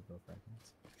 Yeah, Bilbo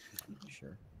fragments.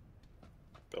 Sure.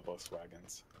 Bilbo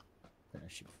Swaggins. Gonna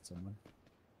shoot someone.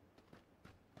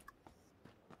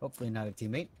 Hopefully not a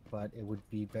teammate, but it would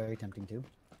be very tempting to.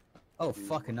 Oh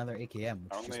fuck, another AKM.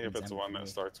 Which Only just if means it's ammo one for that me.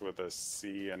 starts with a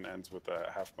C and ends with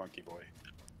a half monkey boy.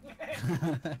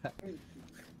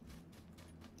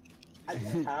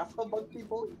 And half a monkey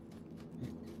boy?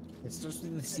 It starts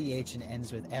with the CH and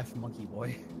ends with F monkey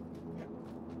boy.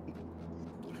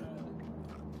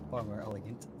 Far more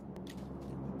elegant.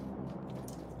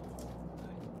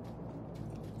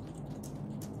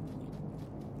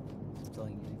 Just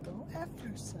telling you to go F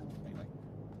yourself. Anyway.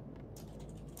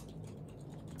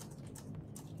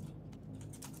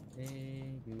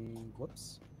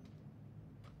 Whoops.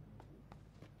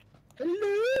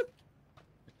 Hello?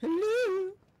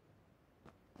 Hello?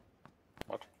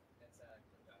 What? That's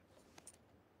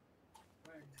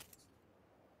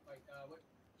Wait, what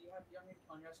do you have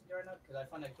on your center right now? Because I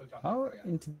found that quick drop. Oh,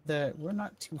 into the. We're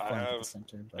not too I far into the have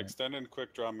center, but. Extended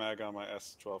quick draw mag on my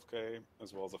S12K,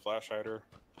 as well as a flash hider.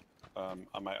 On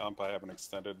my ump, I have an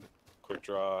extended quick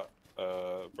draw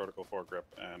vertical foregrip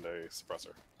and a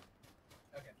suppressor.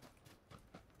 Okay.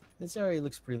 This area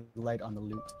looks pretty light on the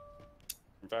loot.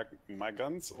 In fact, my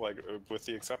guns, with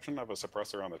the exception of a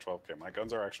suppressor on the 12K, my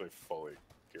guns are actually fully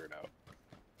geared out.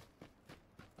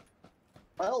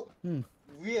 Well, Hmm.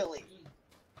 really?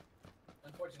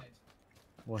 Unfortunate.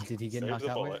 What did he get Save knocked the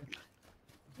out bullet. with?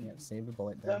 Yeah, save the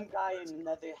bullet there. Some guy in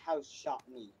another house shot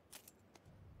me.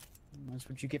 That's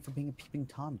what you get for being a peeping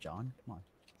Tom, John. Come on.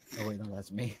 Oh wait, no,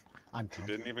 that's me. I'm You Tom.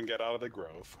 didn't even get out of the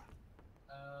grove.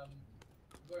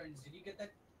 Gordon, did you get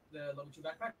the level 2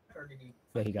 backpack, or did you?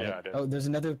 Yeah, he got Yeah, I it. did. Oh, there's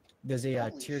a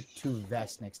Holy tier 2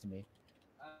 vest next to me.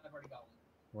 I've already got one.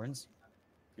 Warrens?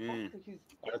 Mm.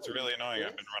 That's really annoying.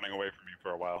 I've been running away from you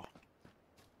for a while.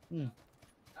 I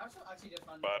also actually just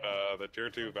found. But the tier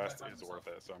 2 vest is worth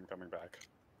it, so I'm coming back.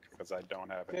 Because I don't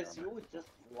have any Because you armor. were just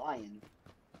lying.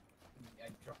 I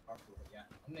dropped it, yeah.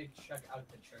 I'm gonna check out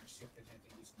the church, see if there's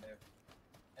anything decent there.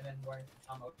 And then Warren,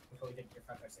 Tom, I'll totally take your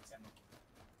 5.56 ammo.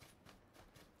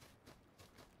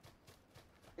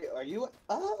 Are you?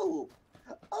 Oh!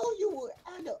 Oh, you were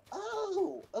at a...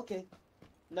 Oh! Okay.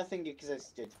 Nothing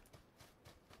existed.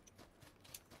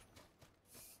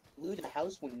 Loot a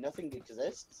house when nothing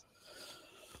exists?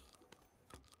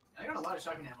 I got a lot of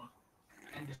shotgun ammo.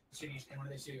 And the cities, and one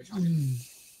of the cities shotgun.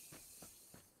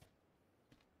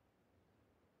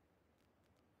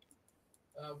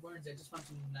 Words, I just found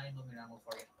some 9mm ammo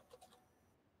for you.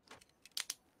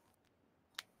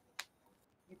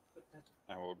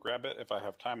 I will grab it if I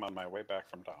have time on my way back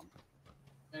from Tom.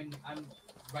 And I'm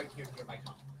right here nearby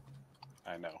Tom.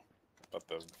 I know, but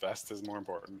the vest is more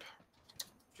important.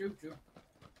 True, true.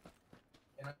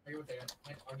 Can't argue with there.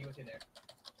 Can't argue with you there.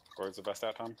 Where's the vest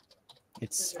at, Tom?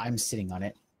 I'm sitting on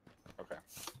it. Okay.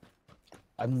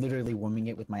 I'm literally warming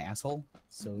it with my asshole,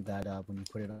 so that when you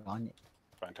put it on,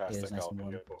 Fantastic. nice I'll and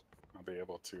warm. be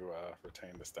able to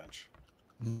retain the stench.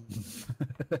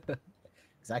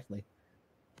 Exactly.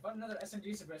 Found another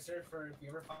SMG suppressor for if you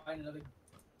ever find another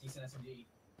decent SMG.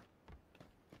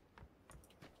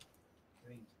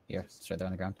 Here, it's right there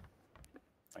on the ground.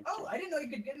 Thank Oh, you. I didn't know you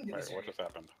could get into Wait, this what area. just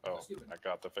happened? Oh, stupid. I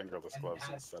got the fingerless And gloves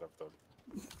has- instead of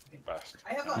the vest.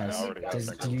 I have a I Nice. already have Do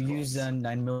fingerless you gloves. use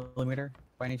 9mm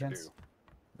by any I chance?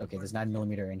 do. Okay, there's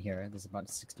 9mm in here. There's about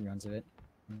 60 rounds of it.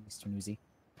 It's too Uzi.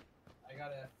 I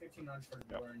got a 15 rounds for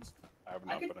Yep. burns. I have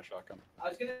I not could- been a shotgun. I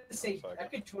was gonna say So I I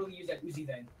got- could totally use that Uzi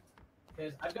then,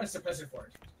 because I've got a suppressor for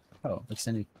it. Oh,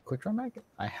 extended quick draw mag?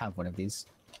 I have one of these.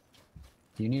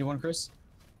 Do you need one, Chris?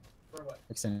 For what?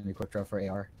 Extended quick draw for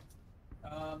AR.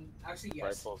 Actually yes.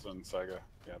 Rifles and Sega.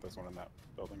 Yeah, there's one in that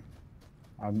building.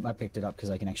 I picked it up because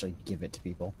I can actually give it to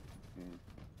people.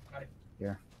 Got it.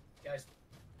 Here. Guys.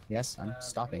 Yes, I'm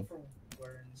stopping. For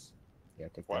burns. Here,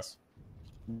 take What? this.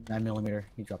 9mm.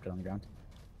 He dropped it on the ground.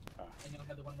 And you'll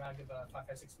have the one rag of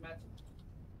 5.56 mat.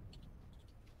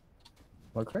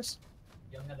 What, Chris?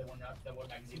 You only have the one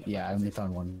magazine. Yeah, I only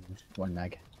found one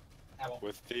mag. Ammo.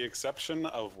 With the exception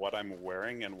of what I'm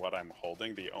wearing and what I'm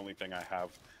holding, the only thing I have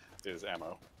is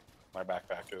ammo. My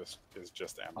backpack is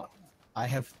just ammo. I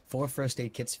have 4 first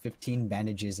aid kits, 15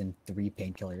 bandages, and 3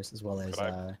 painkillers, as well as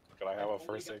Could I have a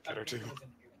first aid kit or two?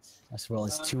 Um,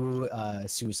 2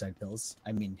 suicide pills.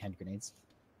 I mean hand grenades.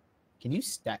 Can you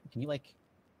stack? Can you like?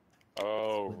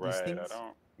 Oh, With these right. I things?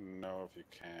 don't know if you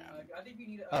can. I think you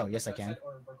need Oh, yes, I can.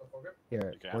 Or vertical foregrip.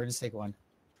 Here, You can? we're gonna take one.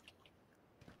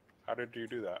 How did you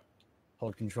do that?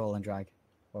 Hold control and drag,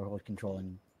 or hold control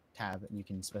and tab, and you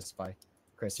can specify.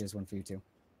 Chris, here's one for you too.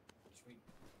 Sweet.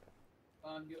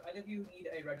 Do either of you need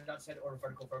a red dot set or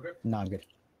vertical foregrip? No, I'm good.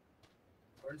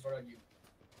 Burns, what are you?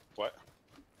 What?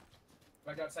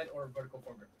 Red dot set or vertical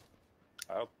foregrip?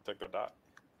 I'll take the dot.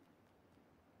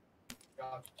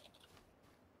 Got.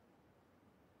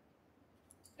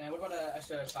 And what about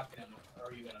extra shotgun ammo? Or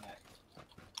are you good on that?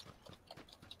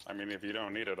 I mean, if you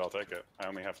don't need it, I'll take it. I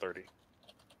only have 30.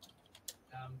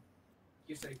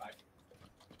 Use 35.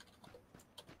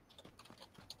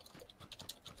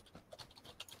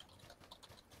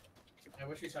 I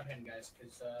wish we shot him, guys,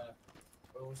 because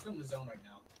we're still in the zone right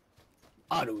now.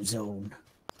 Auto zone.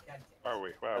 God Are we?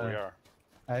 Wow, we are.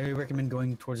 I recommend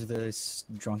going towards the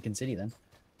drunken city then.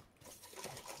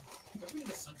 damn. Are we in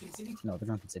the sunken city? No, the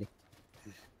drunken city.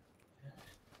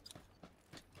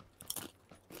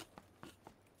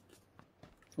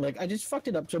 Like, I just fucked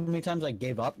it up so many times I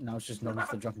gave up, now it's just known as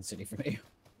the drunken city for me.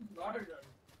 Martyrdom.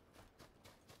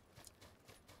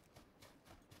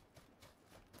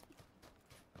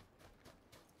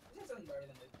 This is something better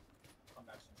than the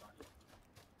comeback sometimes.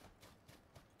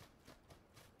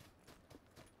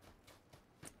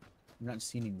 I'm not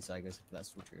seeing any sagas if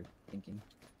that's what you're thinking.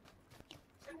 This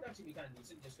would actually be kind of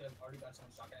decent, just because I've already got some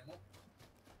shotgun ammo.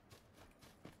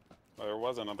 Well, there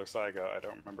was another Saiga. I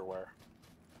don't remember where.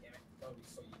 Damn it, that would be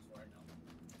so useful right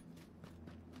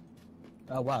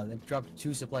now. Oh wow, they dropped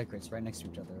 2 supply crates right next to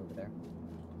each other over there.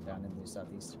 Down in the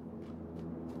southeast.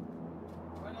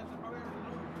 Why not the probably already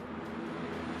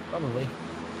know? Probably.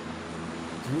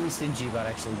 It's really stingy about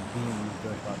actually being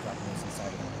good about dropping those inside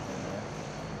of them.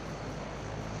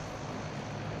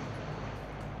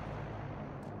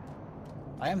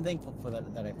 I am thankful for that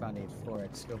I found a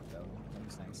 4x scope though. That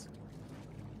was nice.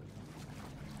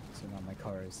 So now my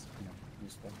car is,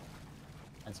 useful.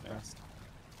 And suppressed.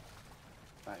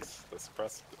 Nice. The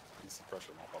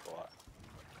suppression will help a lot.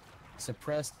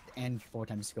 Suppressed and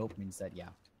 4x scope means that, yeah,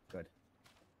 good.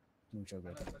 Mucho I'm good.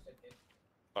 not supposed to hit.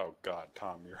 Oh God,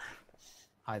 Tom, you're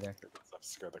Hi there. that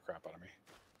scared the crap out of me.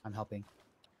 I'm helping.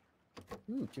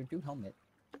 Ooh, tier 2 helmet.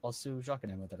 Also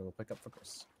shotgun ammo that I will pick up for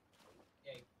Chris.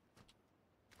 Yay.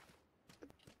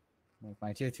 With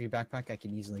my tier 3 backpack, I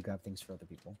can easily grab things for other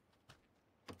people.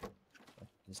 So,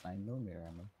 just 9mm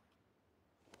ammo.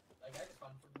 Like, I just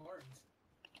found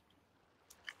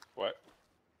What?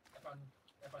 I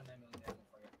found 9mm ammo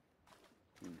for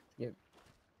you.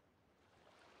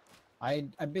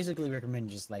 I basically recommend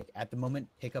just like at the moment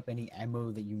pick up any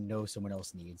ammo that you know someone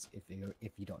else needs if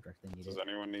you don't directly need Does it.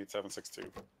 anyone need 7.62?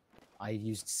 I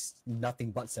used nothing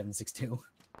but 7.62.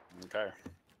 Okay.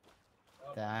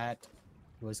 Oh, That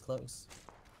was close.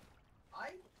 I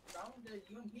found a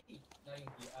UMP, not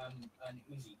UMP, an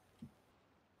Uzi,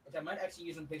 which I might actually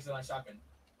use in place of my shotgun.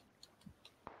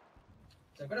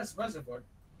 So I've got a suppressor for it.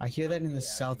 I hear that in the Yeah,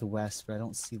 southwest, but I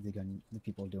don't see the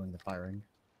people doing the firing.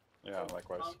 Yeah,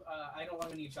 likewise. I don't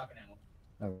want to need shotgun ammo.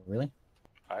 Oh really?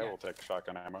 I yeah. will take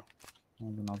shotgun ammo.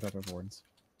 Well, then I'll drop our boards.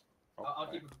 Oh, I'll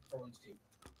okay. keep it for ones too.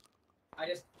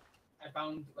 I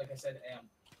found, like I said,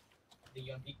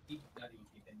 the UMP, not the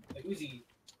UMP thing, the Uzi.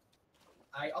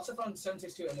 I also found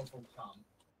 7.62 ammo for Tom.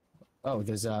 Oh,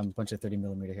 there's a bunch of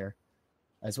 30mm here,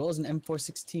 as well as an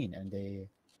M416 and a.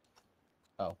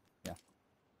 Oh yeah,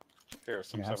 Here,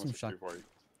 some Here, have some 7.62 for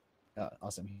you.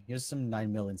 awesome. Here's some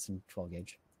 9mm and some 12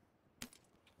 gauge.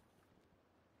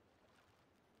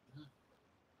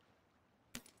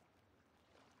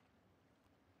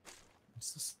 I'm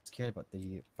so scared about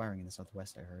the firing in the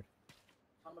southwest. I heard.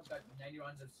 Tom, I've got 90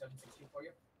 rounds of 7.62 for you.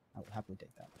 I will happily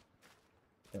take that.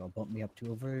 That'll bump me up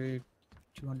to over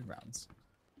 200 rounds.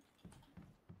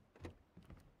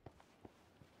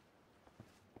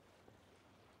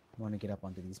 I want to get up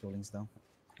onto these buildings though.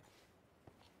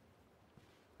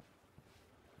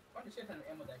 I found a shit ton of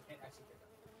ammo that I can't actually pick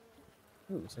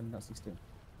up. Ooh, 7.62. Just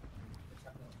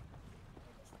have no-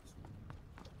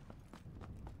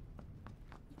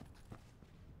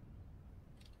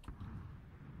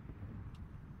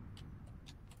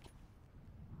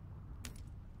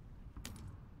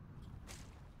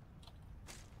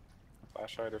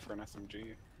 Flash hider for an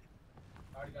SMG.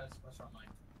 I already got a suppressor on mine.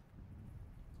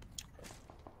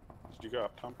 Did you go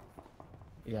up, Tom?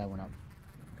 Yeah, I went up.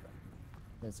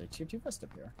 There's a tier 2 vest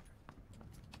up here.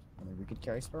 Maybe we could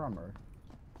carry spare armor.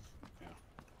 Yeah.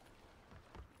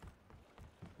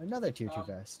 Another tier 2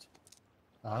 vest.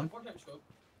 Four-time scope.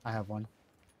 I have one.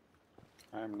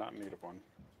 I am not in need of one.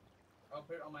 I'll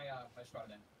put it on my squad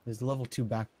then. There's a level 2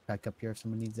 backpack up here if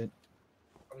someone needs it.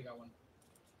 Probably got one.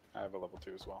 I have a level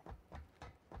 2 as well.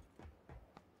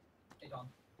 Hey Tom.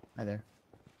 Hi there.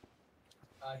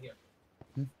 Here.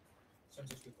 Hmm?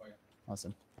 7.62 for you.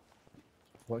 Awesome.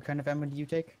 What kind of ammo do you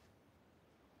take?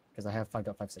 Because I have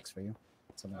 5.56 for you.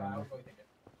 Something I around will there. go take it.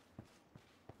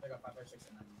 I got 5 or 6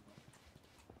 and 9.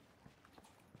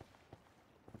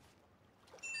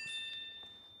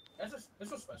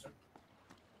 This was special.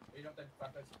 You don't think 5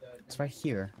 It's right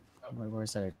here. Oh. Where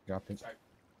is that? I dropped it. Sorry.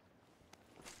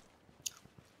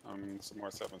 Some more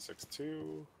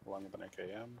 7.62 along with an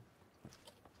AKM.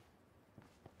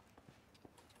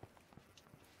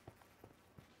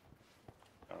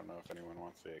 I don't know if anyone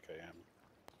wants the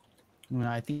AKM.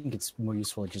 I think it's more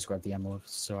useful to just grab the ammo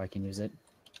so I can use it.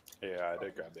 Yeah, I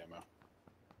did grab the ammo.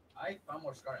 I found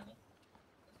more scar ammo.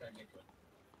 Let's gotta get to it.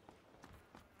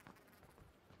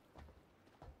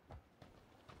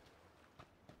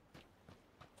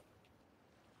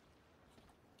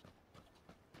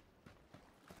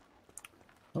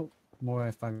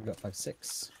 More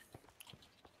 5.56.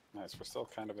 Nice, we're still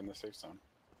kind of in the safe zone.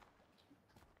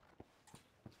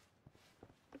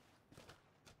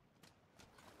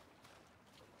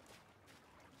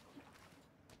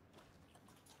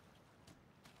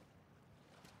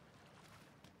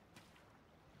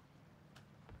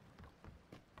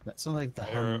 That sounds like the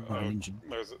Here, hum of an engine.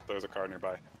 there's a car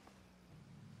nearby.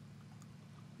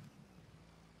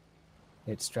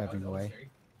 It's driving That was away. scary.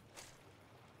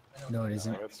 I know No, it it's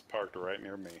isn't. It's parked right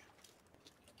near me.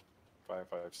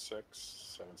 5.56,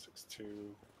 7.62.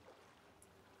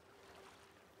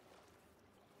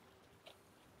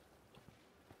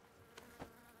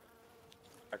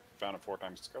 I found a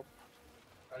 4-time scope.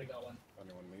 Already got one. If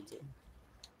anyone needs it.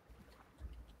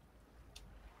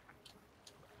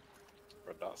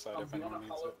 Red dot side if Do you anyone want to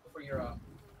needs follow it. for your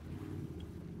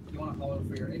you want to follow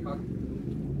for your ACOG?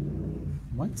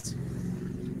 What? Do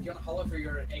you want to hollow for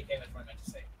your AK? That's what I meant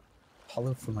to say.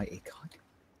 Hollow for my ACOG?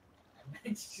 I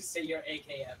meant to say your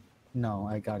AKM. No,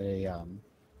 I got a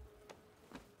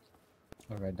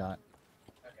red dot.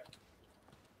 Okay.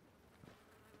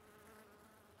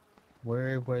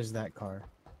 Where's that car?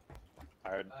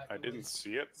 I it didn't was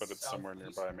see it, but it's somewhere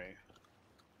southeast. nearby me.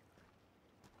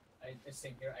 It's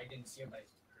same here. I didn't see it, but I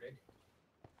heard it.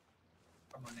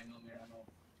 From on 9mm ammo.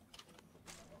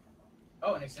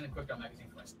 Oh, an extended quick draw magazine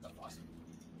for my stuff. Awesome.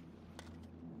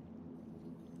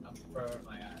 For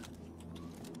my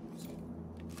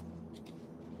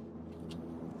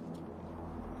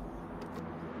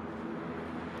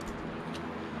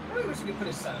he could put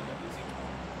his son on the music.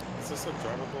 Is this a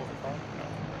drivable car?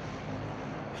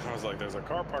 No. I was like, there's a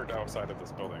car parked outside of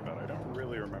this building that I don't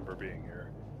really remember being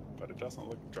here, but it doesn't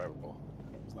look drivable.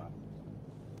 It was not.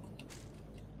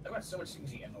 I've got so much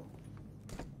things ammo.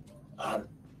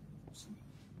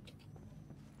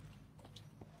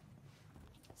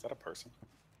 Is that a person?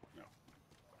 No.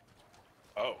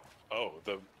 Oh,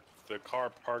 the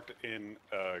car parked in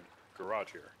a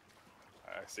garage here.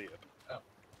 I see it. Oh.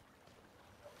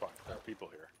 Fuck, there are people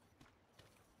here.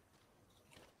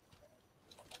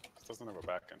 This doesn't have a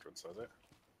back entrance, does it?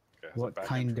 Okay, it has a What back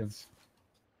kind entrance.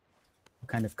 what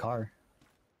kind of car?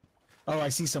 Oh, I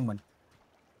see someone.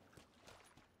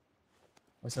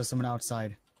 I saw someone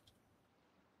outside.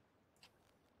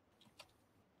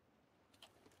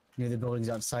 Near the buildings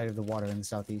outside of the water in the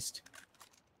southeast.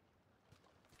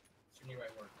 So nearby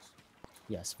words.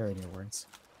 Yes, very near words.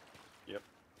 Yep.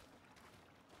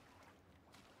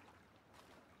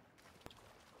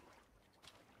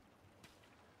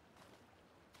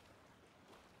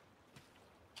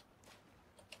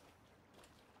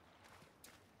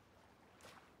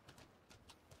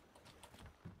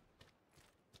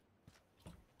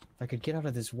 If I could get out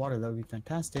of this water, that would be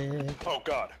fantastic. Oh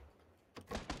god!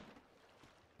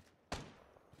 I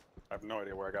have no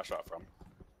idea where I got shot from.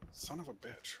 Son of a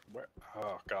bitch. Where?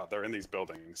 Oh god, they're in these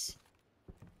buildings.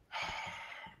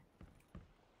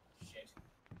 Shit.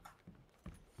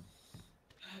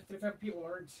 35 people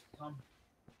weren't. Tom,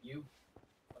 you,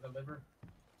 on the liver.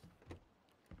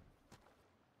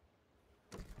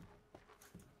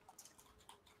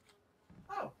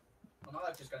 Oh, well, now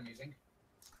that just got amusing.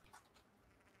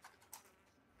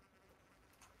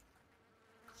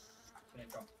 Gonna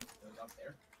drop those up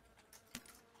there.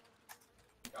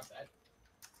 Got that.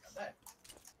 Got that.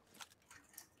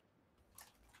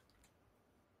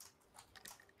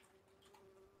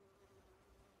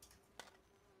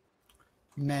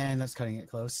 Man, that's cutting it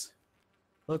close.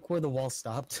 Look where the wall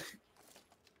stopped.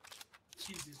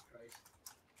 Jesus Christ.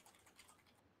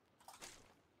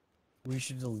 We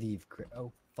should leave.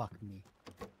 Oh, fuck me.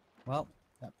 Well,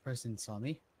 that person saw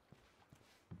me.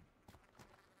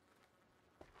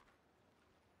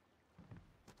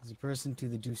 There's a person to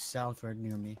the due southward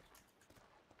near me.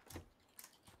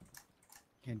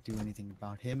 Can't do anything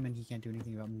about him, and he can't do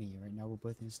anything about me. Right now, we're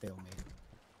both in a stalemate.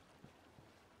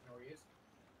 Know where he is?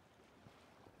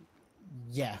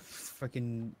 Yeah,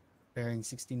 freaking bearing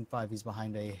 16-5. He's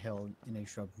behind a hill in a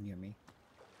shrub near me.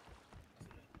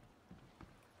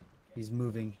 He's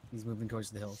moving. He's moving towards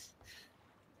the hills.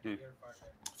 Hmm.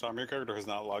 Tom, your character has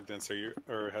not logged in, so you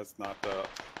has not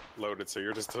loaded, so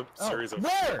you're just a series of.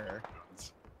 Where?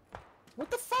 What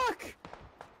the fuck?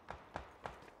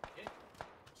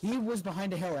 He was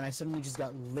behind a hill, and I suddenly just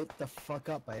got lit the fuck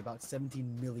up by about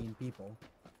 17 million people.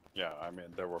 Yeah, I mean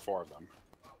there were 4 of them.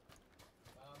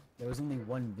 There was only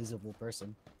one visible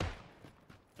person.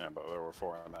 Yeah, but there were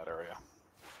 4 in that area.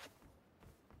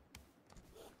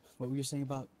 What were you saying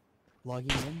about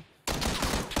logging in?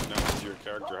 No, 'cause your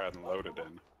character hadn't loaded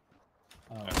in,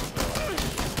 Oh. and so I was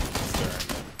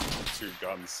staring at 2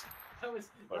 guns. That was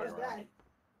Floating bad. around.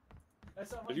 I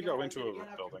saw Did one you guy go right into there, a he got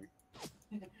after building? me.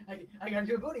 I got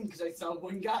into a building because I saw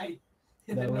one guy.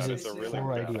 That was That is a really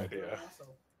poor bad idea. idea.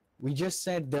 We just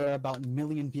said there are about a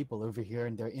million people over here,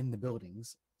 and they're in the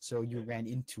buildings. So you ran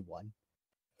into one.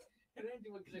 I ran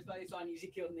into one because I thought I saw an easy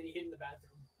kill and then he hid in the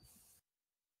bathroom.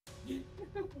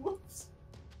 Whoops.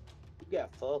 You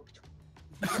got fucked.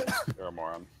 You're a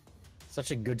moron.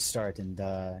 Such a good start, and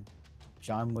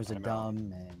John was I a know. dumb,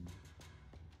 and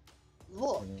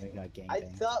Look, they got gang I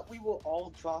banged. thought we were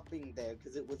all dropping there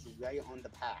because it was right on the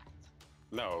path.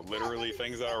 No, literally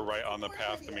things that are right on the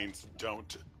path means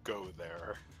don't go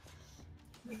there.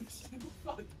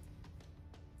 Fuck.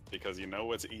 Because you know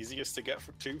what's easiest to get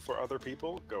to for other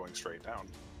people? Going straight down.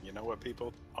 You know what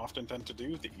people often tend to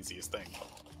do? The easiest thing.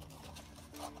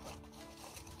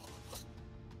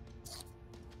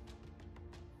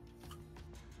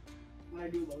 When I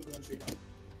do load, going straight up.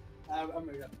 I'm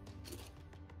ready up.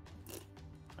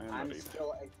 I am I'm ready.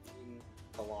 still exiting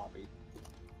the lobby.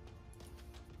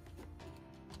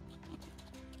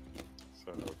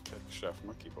 So pick Chef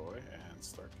Monkey Boy and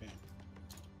start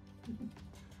game.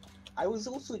 I was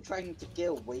also trying to get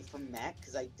away from Matt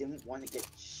because I didn't want to get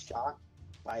shot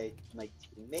by my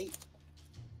teammate.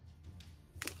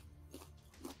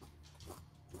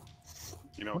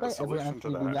 You know, Would the I ever solution to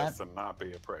actually do that is that? to not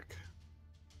be a prick.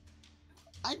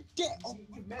 I get. Oh,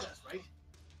 You met us, right?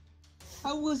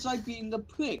 how was I being a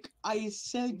prick? I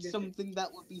said did. something that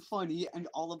would be funny, and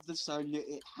all of a sudden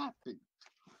it happened.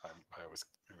 I was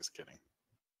kidding.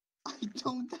 I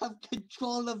don't have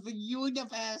control of the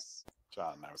universe.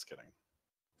 John, I was kidding.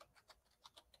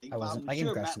 I wasn't. I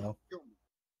can crash though.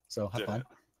 So have Did fun.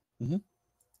 it?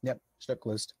 Yep. Start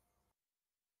closed.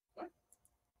 What?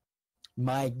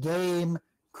 My game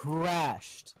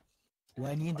crashed. Do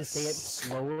I need to say it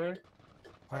slower?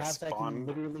 Perhaps I can spawned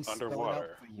literally spell it out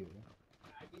underwater. for you.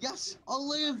 Yes, I'll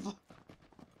live.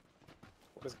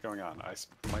 What is going on?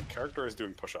 My character is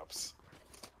doing push-ups.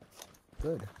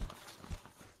 Good.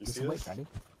 You Just see wait, this? Daddy.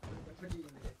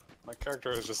 My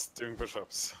character is just doing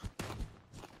push-ups.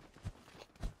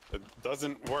 It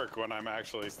doesn't work when I'm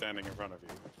actually standing in front of you.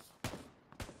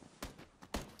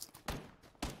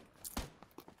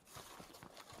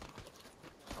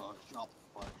 Push up,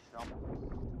 push up.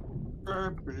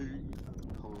 Burpee.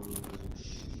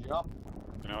 Push up.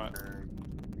 You know what?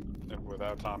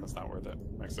 Without Tom, it's not worth it.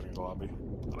 Exiting the lobby. I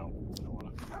don't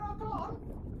want to.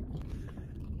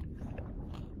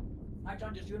 Hi,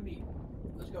 John, just you and me.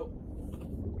 Let's go.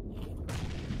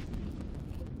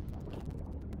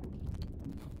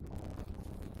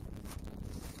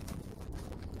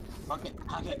 Bucket,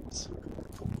 bucket.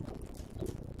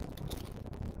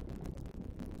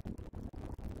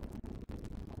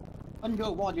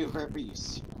 Underwater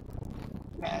herpes.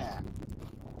 Yeah.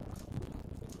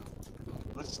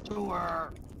 Let's do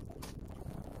her.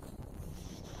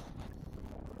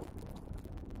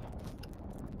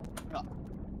 Yeah.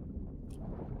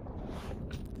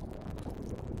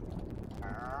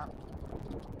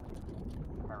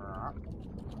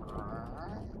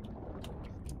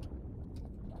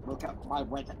 Look at my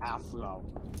wet afro.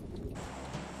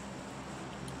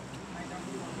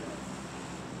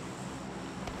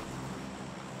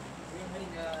 We're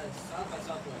heading south by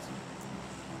southwest.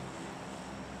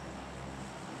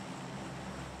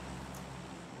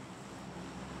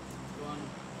 Going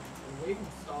away from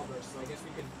Starburst, so I guess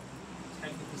we could,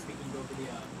 technically speaking, go for the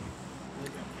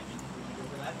Playground Canyon. You want to go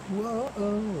for that?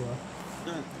 Whoa!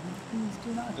 Please do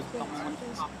not Just get come on,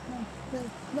 members. come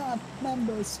Not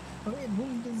members, or it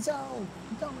will dissolve.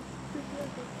 Don't forget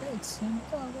the fix, and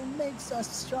God makes us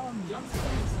strong. Jump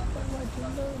But what you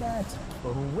know that,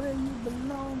 for where you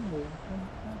belong, we're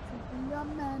your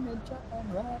manager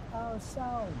and write our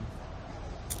song.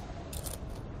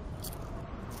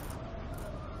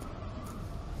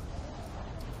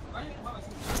 I don't even know how I see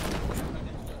that.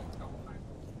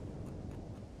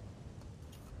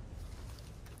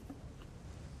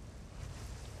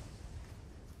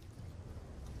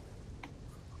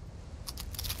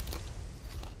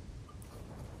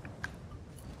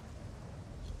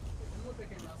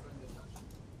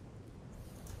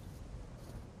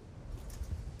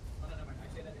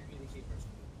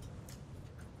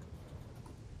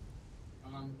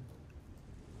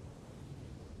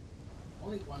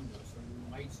 Only one though, so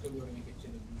we might still be able to make it to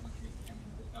the country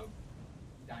without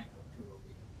dying too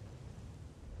early.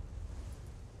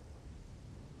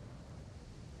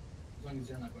 As long as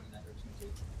they're not going in that direction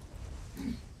too.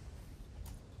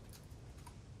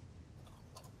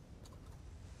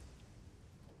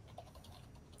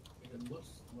 It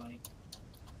looks like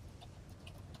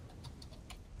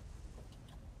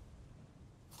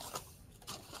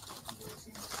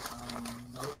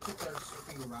no, people are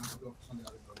circling around to go for some of the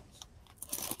other buildings.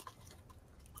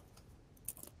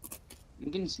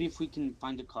 We can see if we can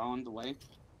find a car on the way.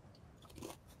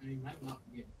 I mean, it might not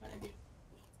be a bad idea.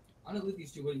 I'm gonna leave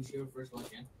these two buildings here first while I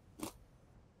can.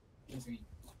 Since we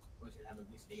should have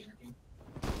at least the energy.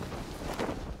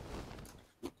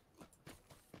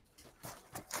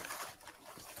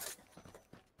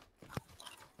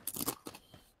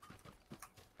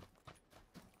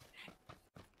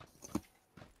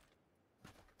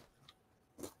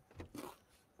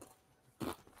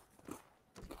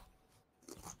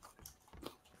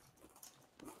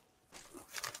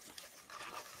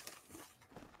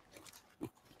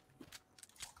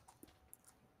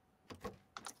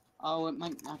 Oh, it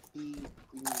might not be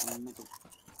in the middle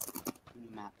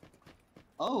map.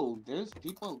 Oh, there's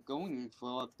people going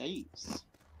for dates.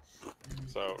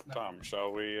 So, Tom,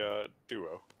 shall we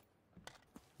duo?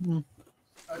 Oh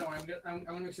no, I'm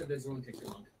gonna make sure this won't take too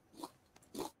long.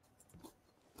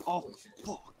 Oh,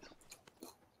 fuck.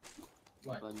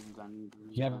 What?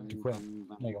 You have to quit.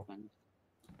 There you go.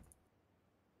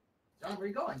 John, where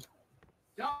you going?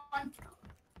 John!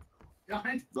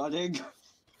 John! Running.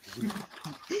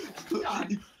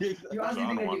 John! You honestly John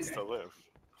think I wants do to live.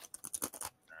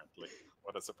 Apparently.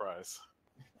 What a surprise.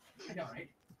 I know, right?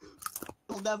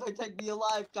 You'll never take me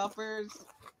alive, Choppers.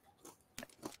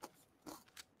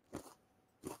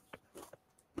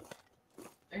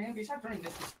 And if you start turning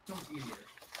this, it's so much easier.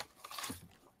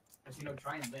 Because, you know,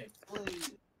 try and live.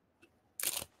 Please.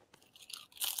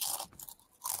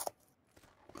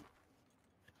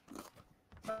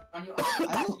 I mean,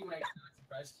 I don't see when I get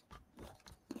surprised.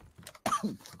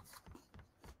 I'm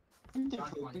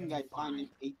just hoping I find an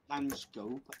 8-time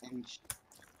scope and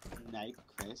snipe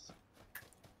Chris.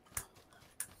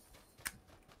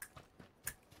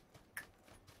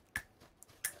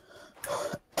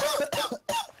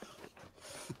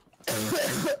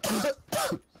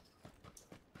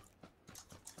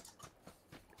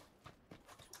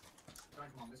 Come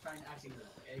on, let's try and actually live,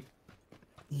 okay?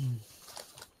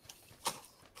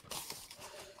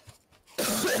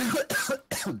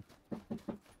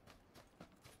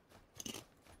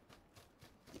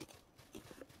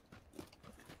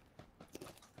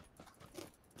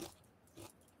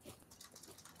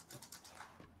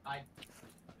 Hi.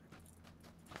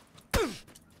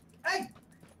 Hey!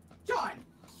 John!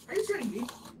 Are you shooting me?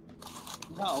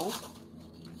 No,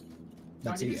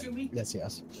 John, did you shoot me? Yes,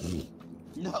 yes.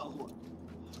 no.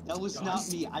 That was not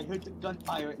me. I heard the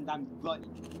gunfire and I'm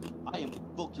running. I am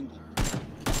booking it.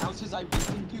 The houses I went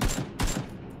into.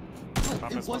 No,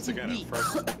 Thomas it once wasn't again me. in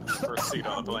first seat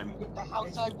on the plane. The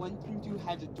house I went into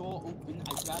had the door open.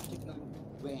 I grabbed it and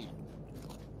ran.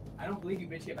 I don't believe you,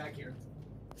 bitch. Get back here.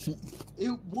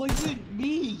 It wasn't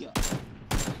me.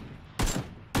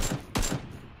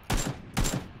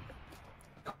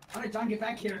 Alright, John, get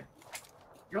back here.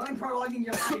 You're only prolonging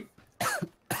your life.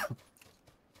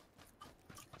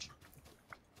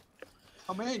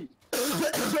 Come in.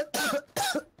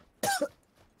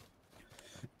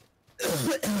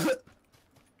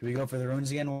 Do we go for the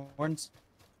ruins again, Warrens?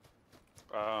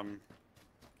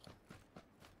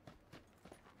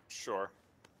 Sure.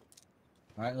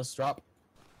 Alright, let's drop.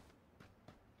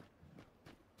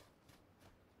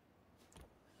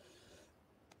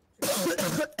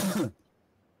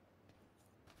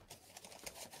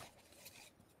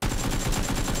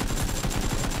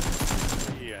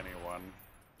 See anyone?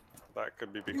 That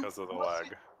could be because of the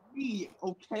lag. Me,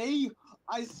 okay?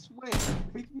 I swear.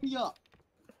 Pick me up.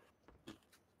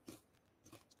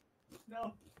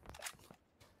 No.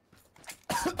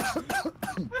 I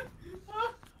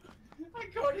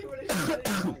caught him when I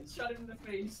shot him in the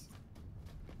face.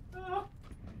 Oh.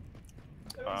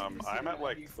 I'm at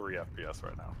like 3 FPS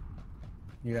right now.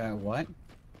 You got what?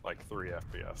 Like 3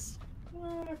 FPS.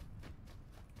 To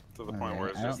the Okay, point where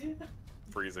it's I just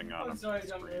freezing on I'm him. sorry,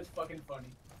 John, it was fucking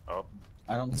funny. Oh,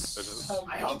 I don't. it's just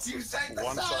I hope you said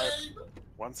the same!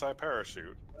 once I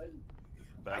parachute,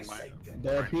 then my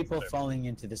There are brain people is falling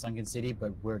into the sunken city,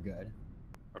 but we're good.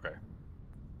 okay.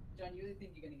 John, you really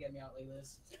think you're gonna get me out like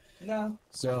this? No.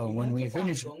 So when we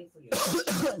finish Going for you.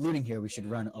 looting here, we should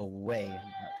run away. Not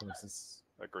towards this.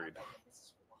 Agreed.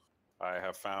 I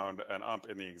have found an ump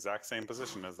in the exact same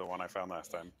position as the one I found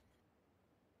last time.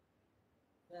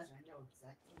 I know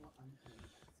exactly what I'm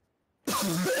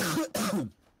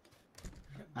doing.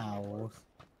 Ow.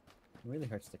 It really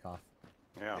hurts to cough.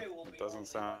 Yeah, it doesn't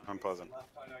sound unpleasant. Left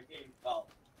on our game. Well,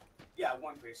 yeah,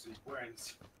 one person. We're in.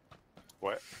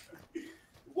 What?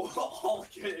 We'll all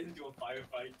get into a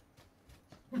firefight.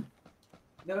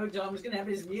 No, John, what's gonna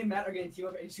happen is me and Matt are gonna team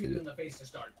up and shoot you in the face to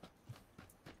start.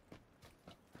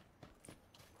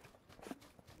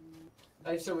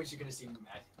 I so wish you could have seen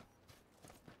Matt.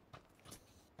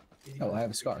 Oh, I have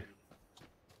a scar.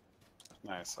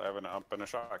 Nice. I have an ump and a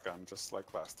shotgun, just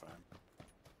like last time.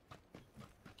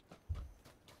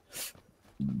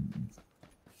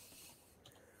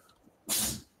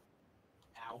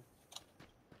 Ow.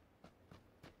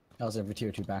 I also have a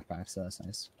tier 2 backpack, so that's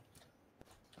nice.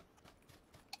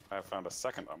 I have found a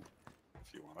second ump,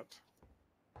 if you want it.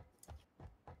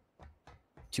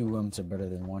 2 umps are better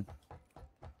than 1.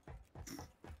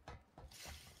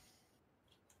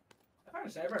 I found a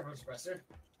cyber suppressor.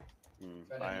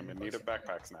 I am in need of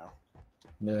backpacks now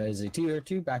There is a tier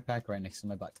 2 backpack right next to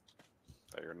my butt.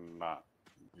 that you're not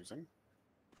using.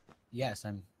 Yes,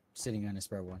 I'm sitting on a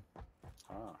spare one.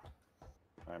 Ah,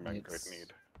 I'm in great It's-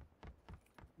 need.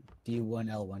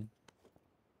 D1L1.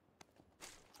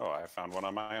 Oh, I found one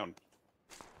on my own.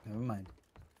 Never mind.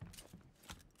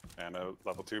 And a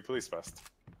level 2 police vest.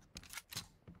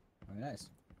 Very nice.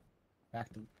 Back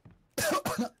to.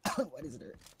 What is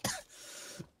it?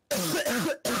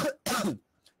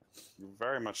 You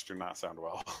very much do not sound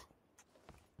well.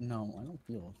 No, I don't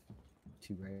feel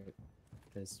too great.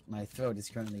 Because my throat is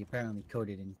currently apparently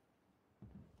coated in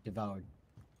devoured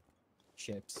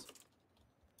chips.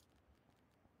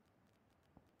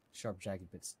 Sharp jagged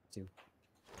bits too.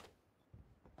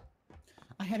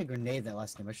 I had a grenade that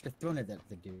last time. I should have thrown it at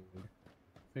the dude.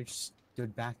 I have just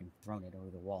stood back and thrown it over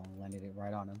the wall and landed it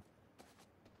right on him.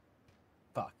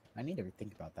 Fuck. I need to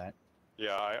think about that.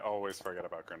 Yeah, I always forget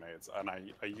about grenades, and I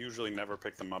usually never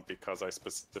pick them up because I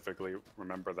specifically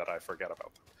remember that I forget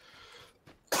about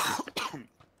them.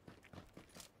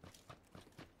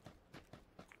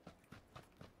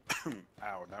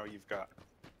 Ow, now you've got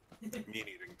me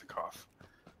needing to cough.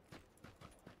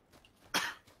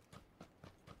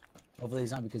 Hopefully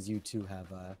it's not because you two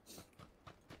have,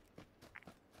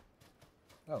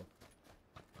 Oh.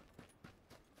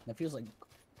 That feels like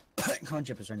corn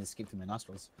chip is trying to escape through my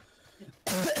nostrils.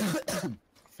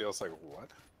 Feels like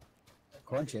what?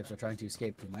 Corn chips are trying to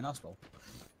escape through my nostril.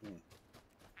 Hmm.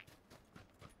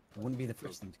 It wouldn't be the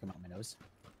first thing to come out my nose.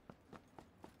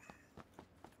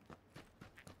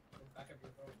 Back up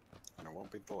your phone. And it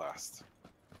won't be the last.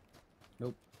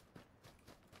 Nope.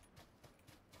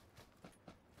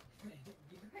 You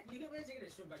didn't want to get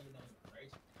a shrimp out your nose,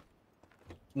 right?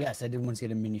 Yes, I did once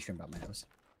get a mini shrimp out my nose.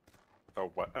 Oh,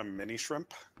 what? A mini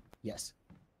shrimp? Yes.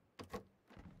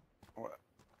 What?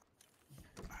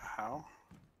 How?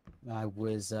 I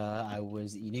was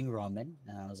eating ramen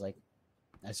and I was like,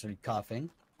 I started coughing.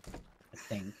 I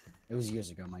think it was years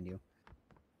ago, mind you.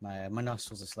 My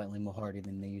nostrils are slightly more hardy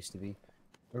than they used to be.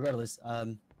 Regardless,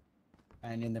 and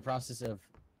in the process of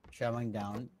chowing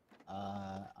down,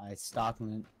 I stopped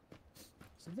and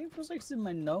something was like in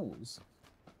my nose,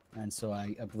 and so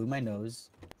I blew my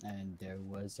nose, and there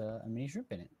was a mini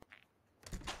shrimp in it.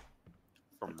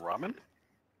 From ramen?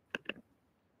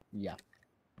 Yeah.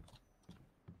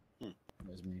 Hmm.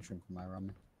 There was a mini shrimp in my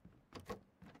ramen. I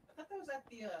thought that was at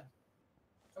the,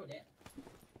 Oh, damn.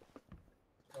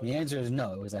 The answer is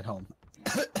no. It was at home.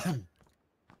 It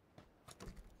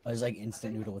was like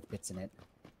instant noodle with bits in it.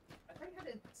 I thought you had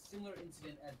a similar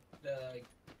incident at the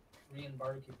Korean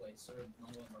barbecue place, or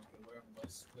Mongolian barbecue, wherever it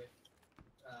was, with,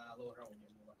 Lower Harold and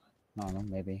whatnot. I don't know,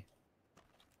 maybe.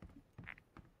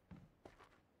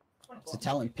 I It's a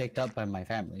talent picked up by my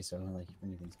family, so like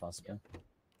anything's possible.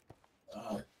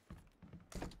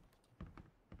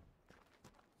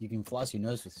 You can floss your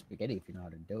nose with spaghetti if you know how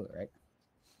to do it, right?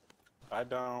 I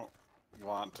don't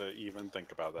want to even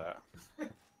think about that. Oh.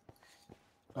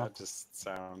 That just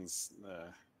sounds.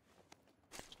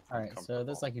 Alright, so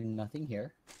there's like nothing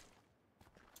here.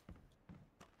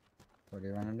 Already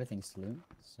run out of things to loot,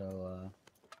 so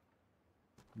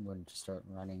I'm going to start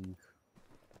running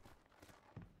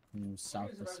from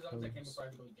south, I suppose,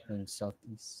 and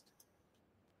southeast.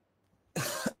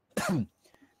 If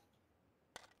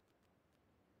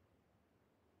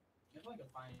I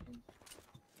could find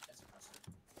a suppressor.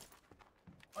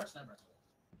 Or a sniper rifle.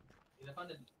 Either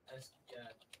find a suppressor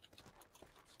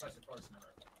or a sniper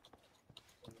rifle.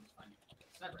 Or we just find a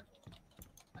sniper rifle.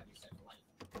 I'd be set for life.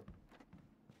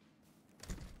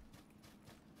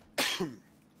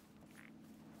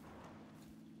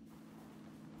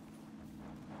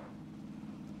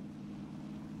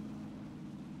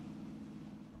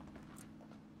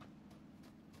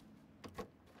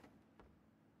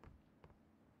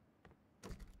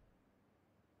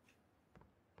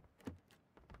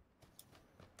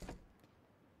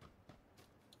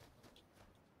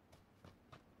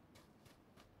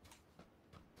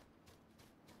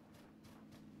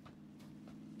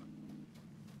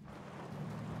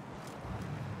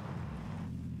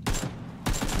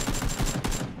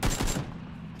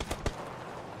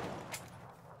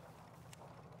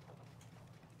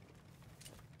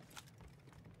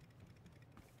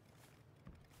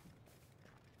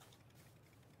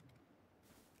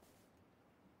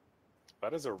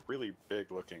 That is a really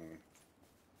big looking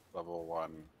level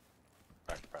 1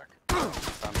 backpack.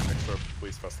 Found an extra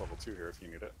police vest level 2 here if you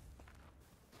need it.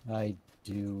 I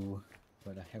do,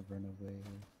 but I have run away.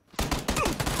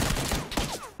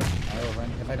 I will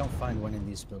run. If I don't find one in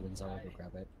these buildings, I will go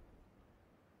grab it.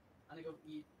 I'm gonna go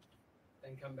eat,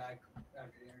 then come back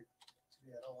after dinner to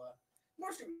do that whole,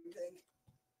 more streaming thing.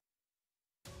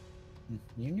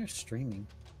 You and your streaming.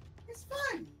 It's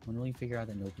fun! When will you figure out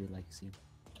that nobody likes you?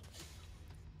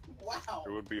 Wow!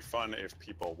 It would be fun if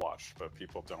people watched, but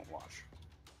people don't watch.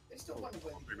 It's still fun to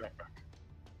play. I'll be right back.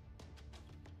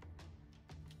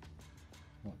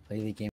 What, play the game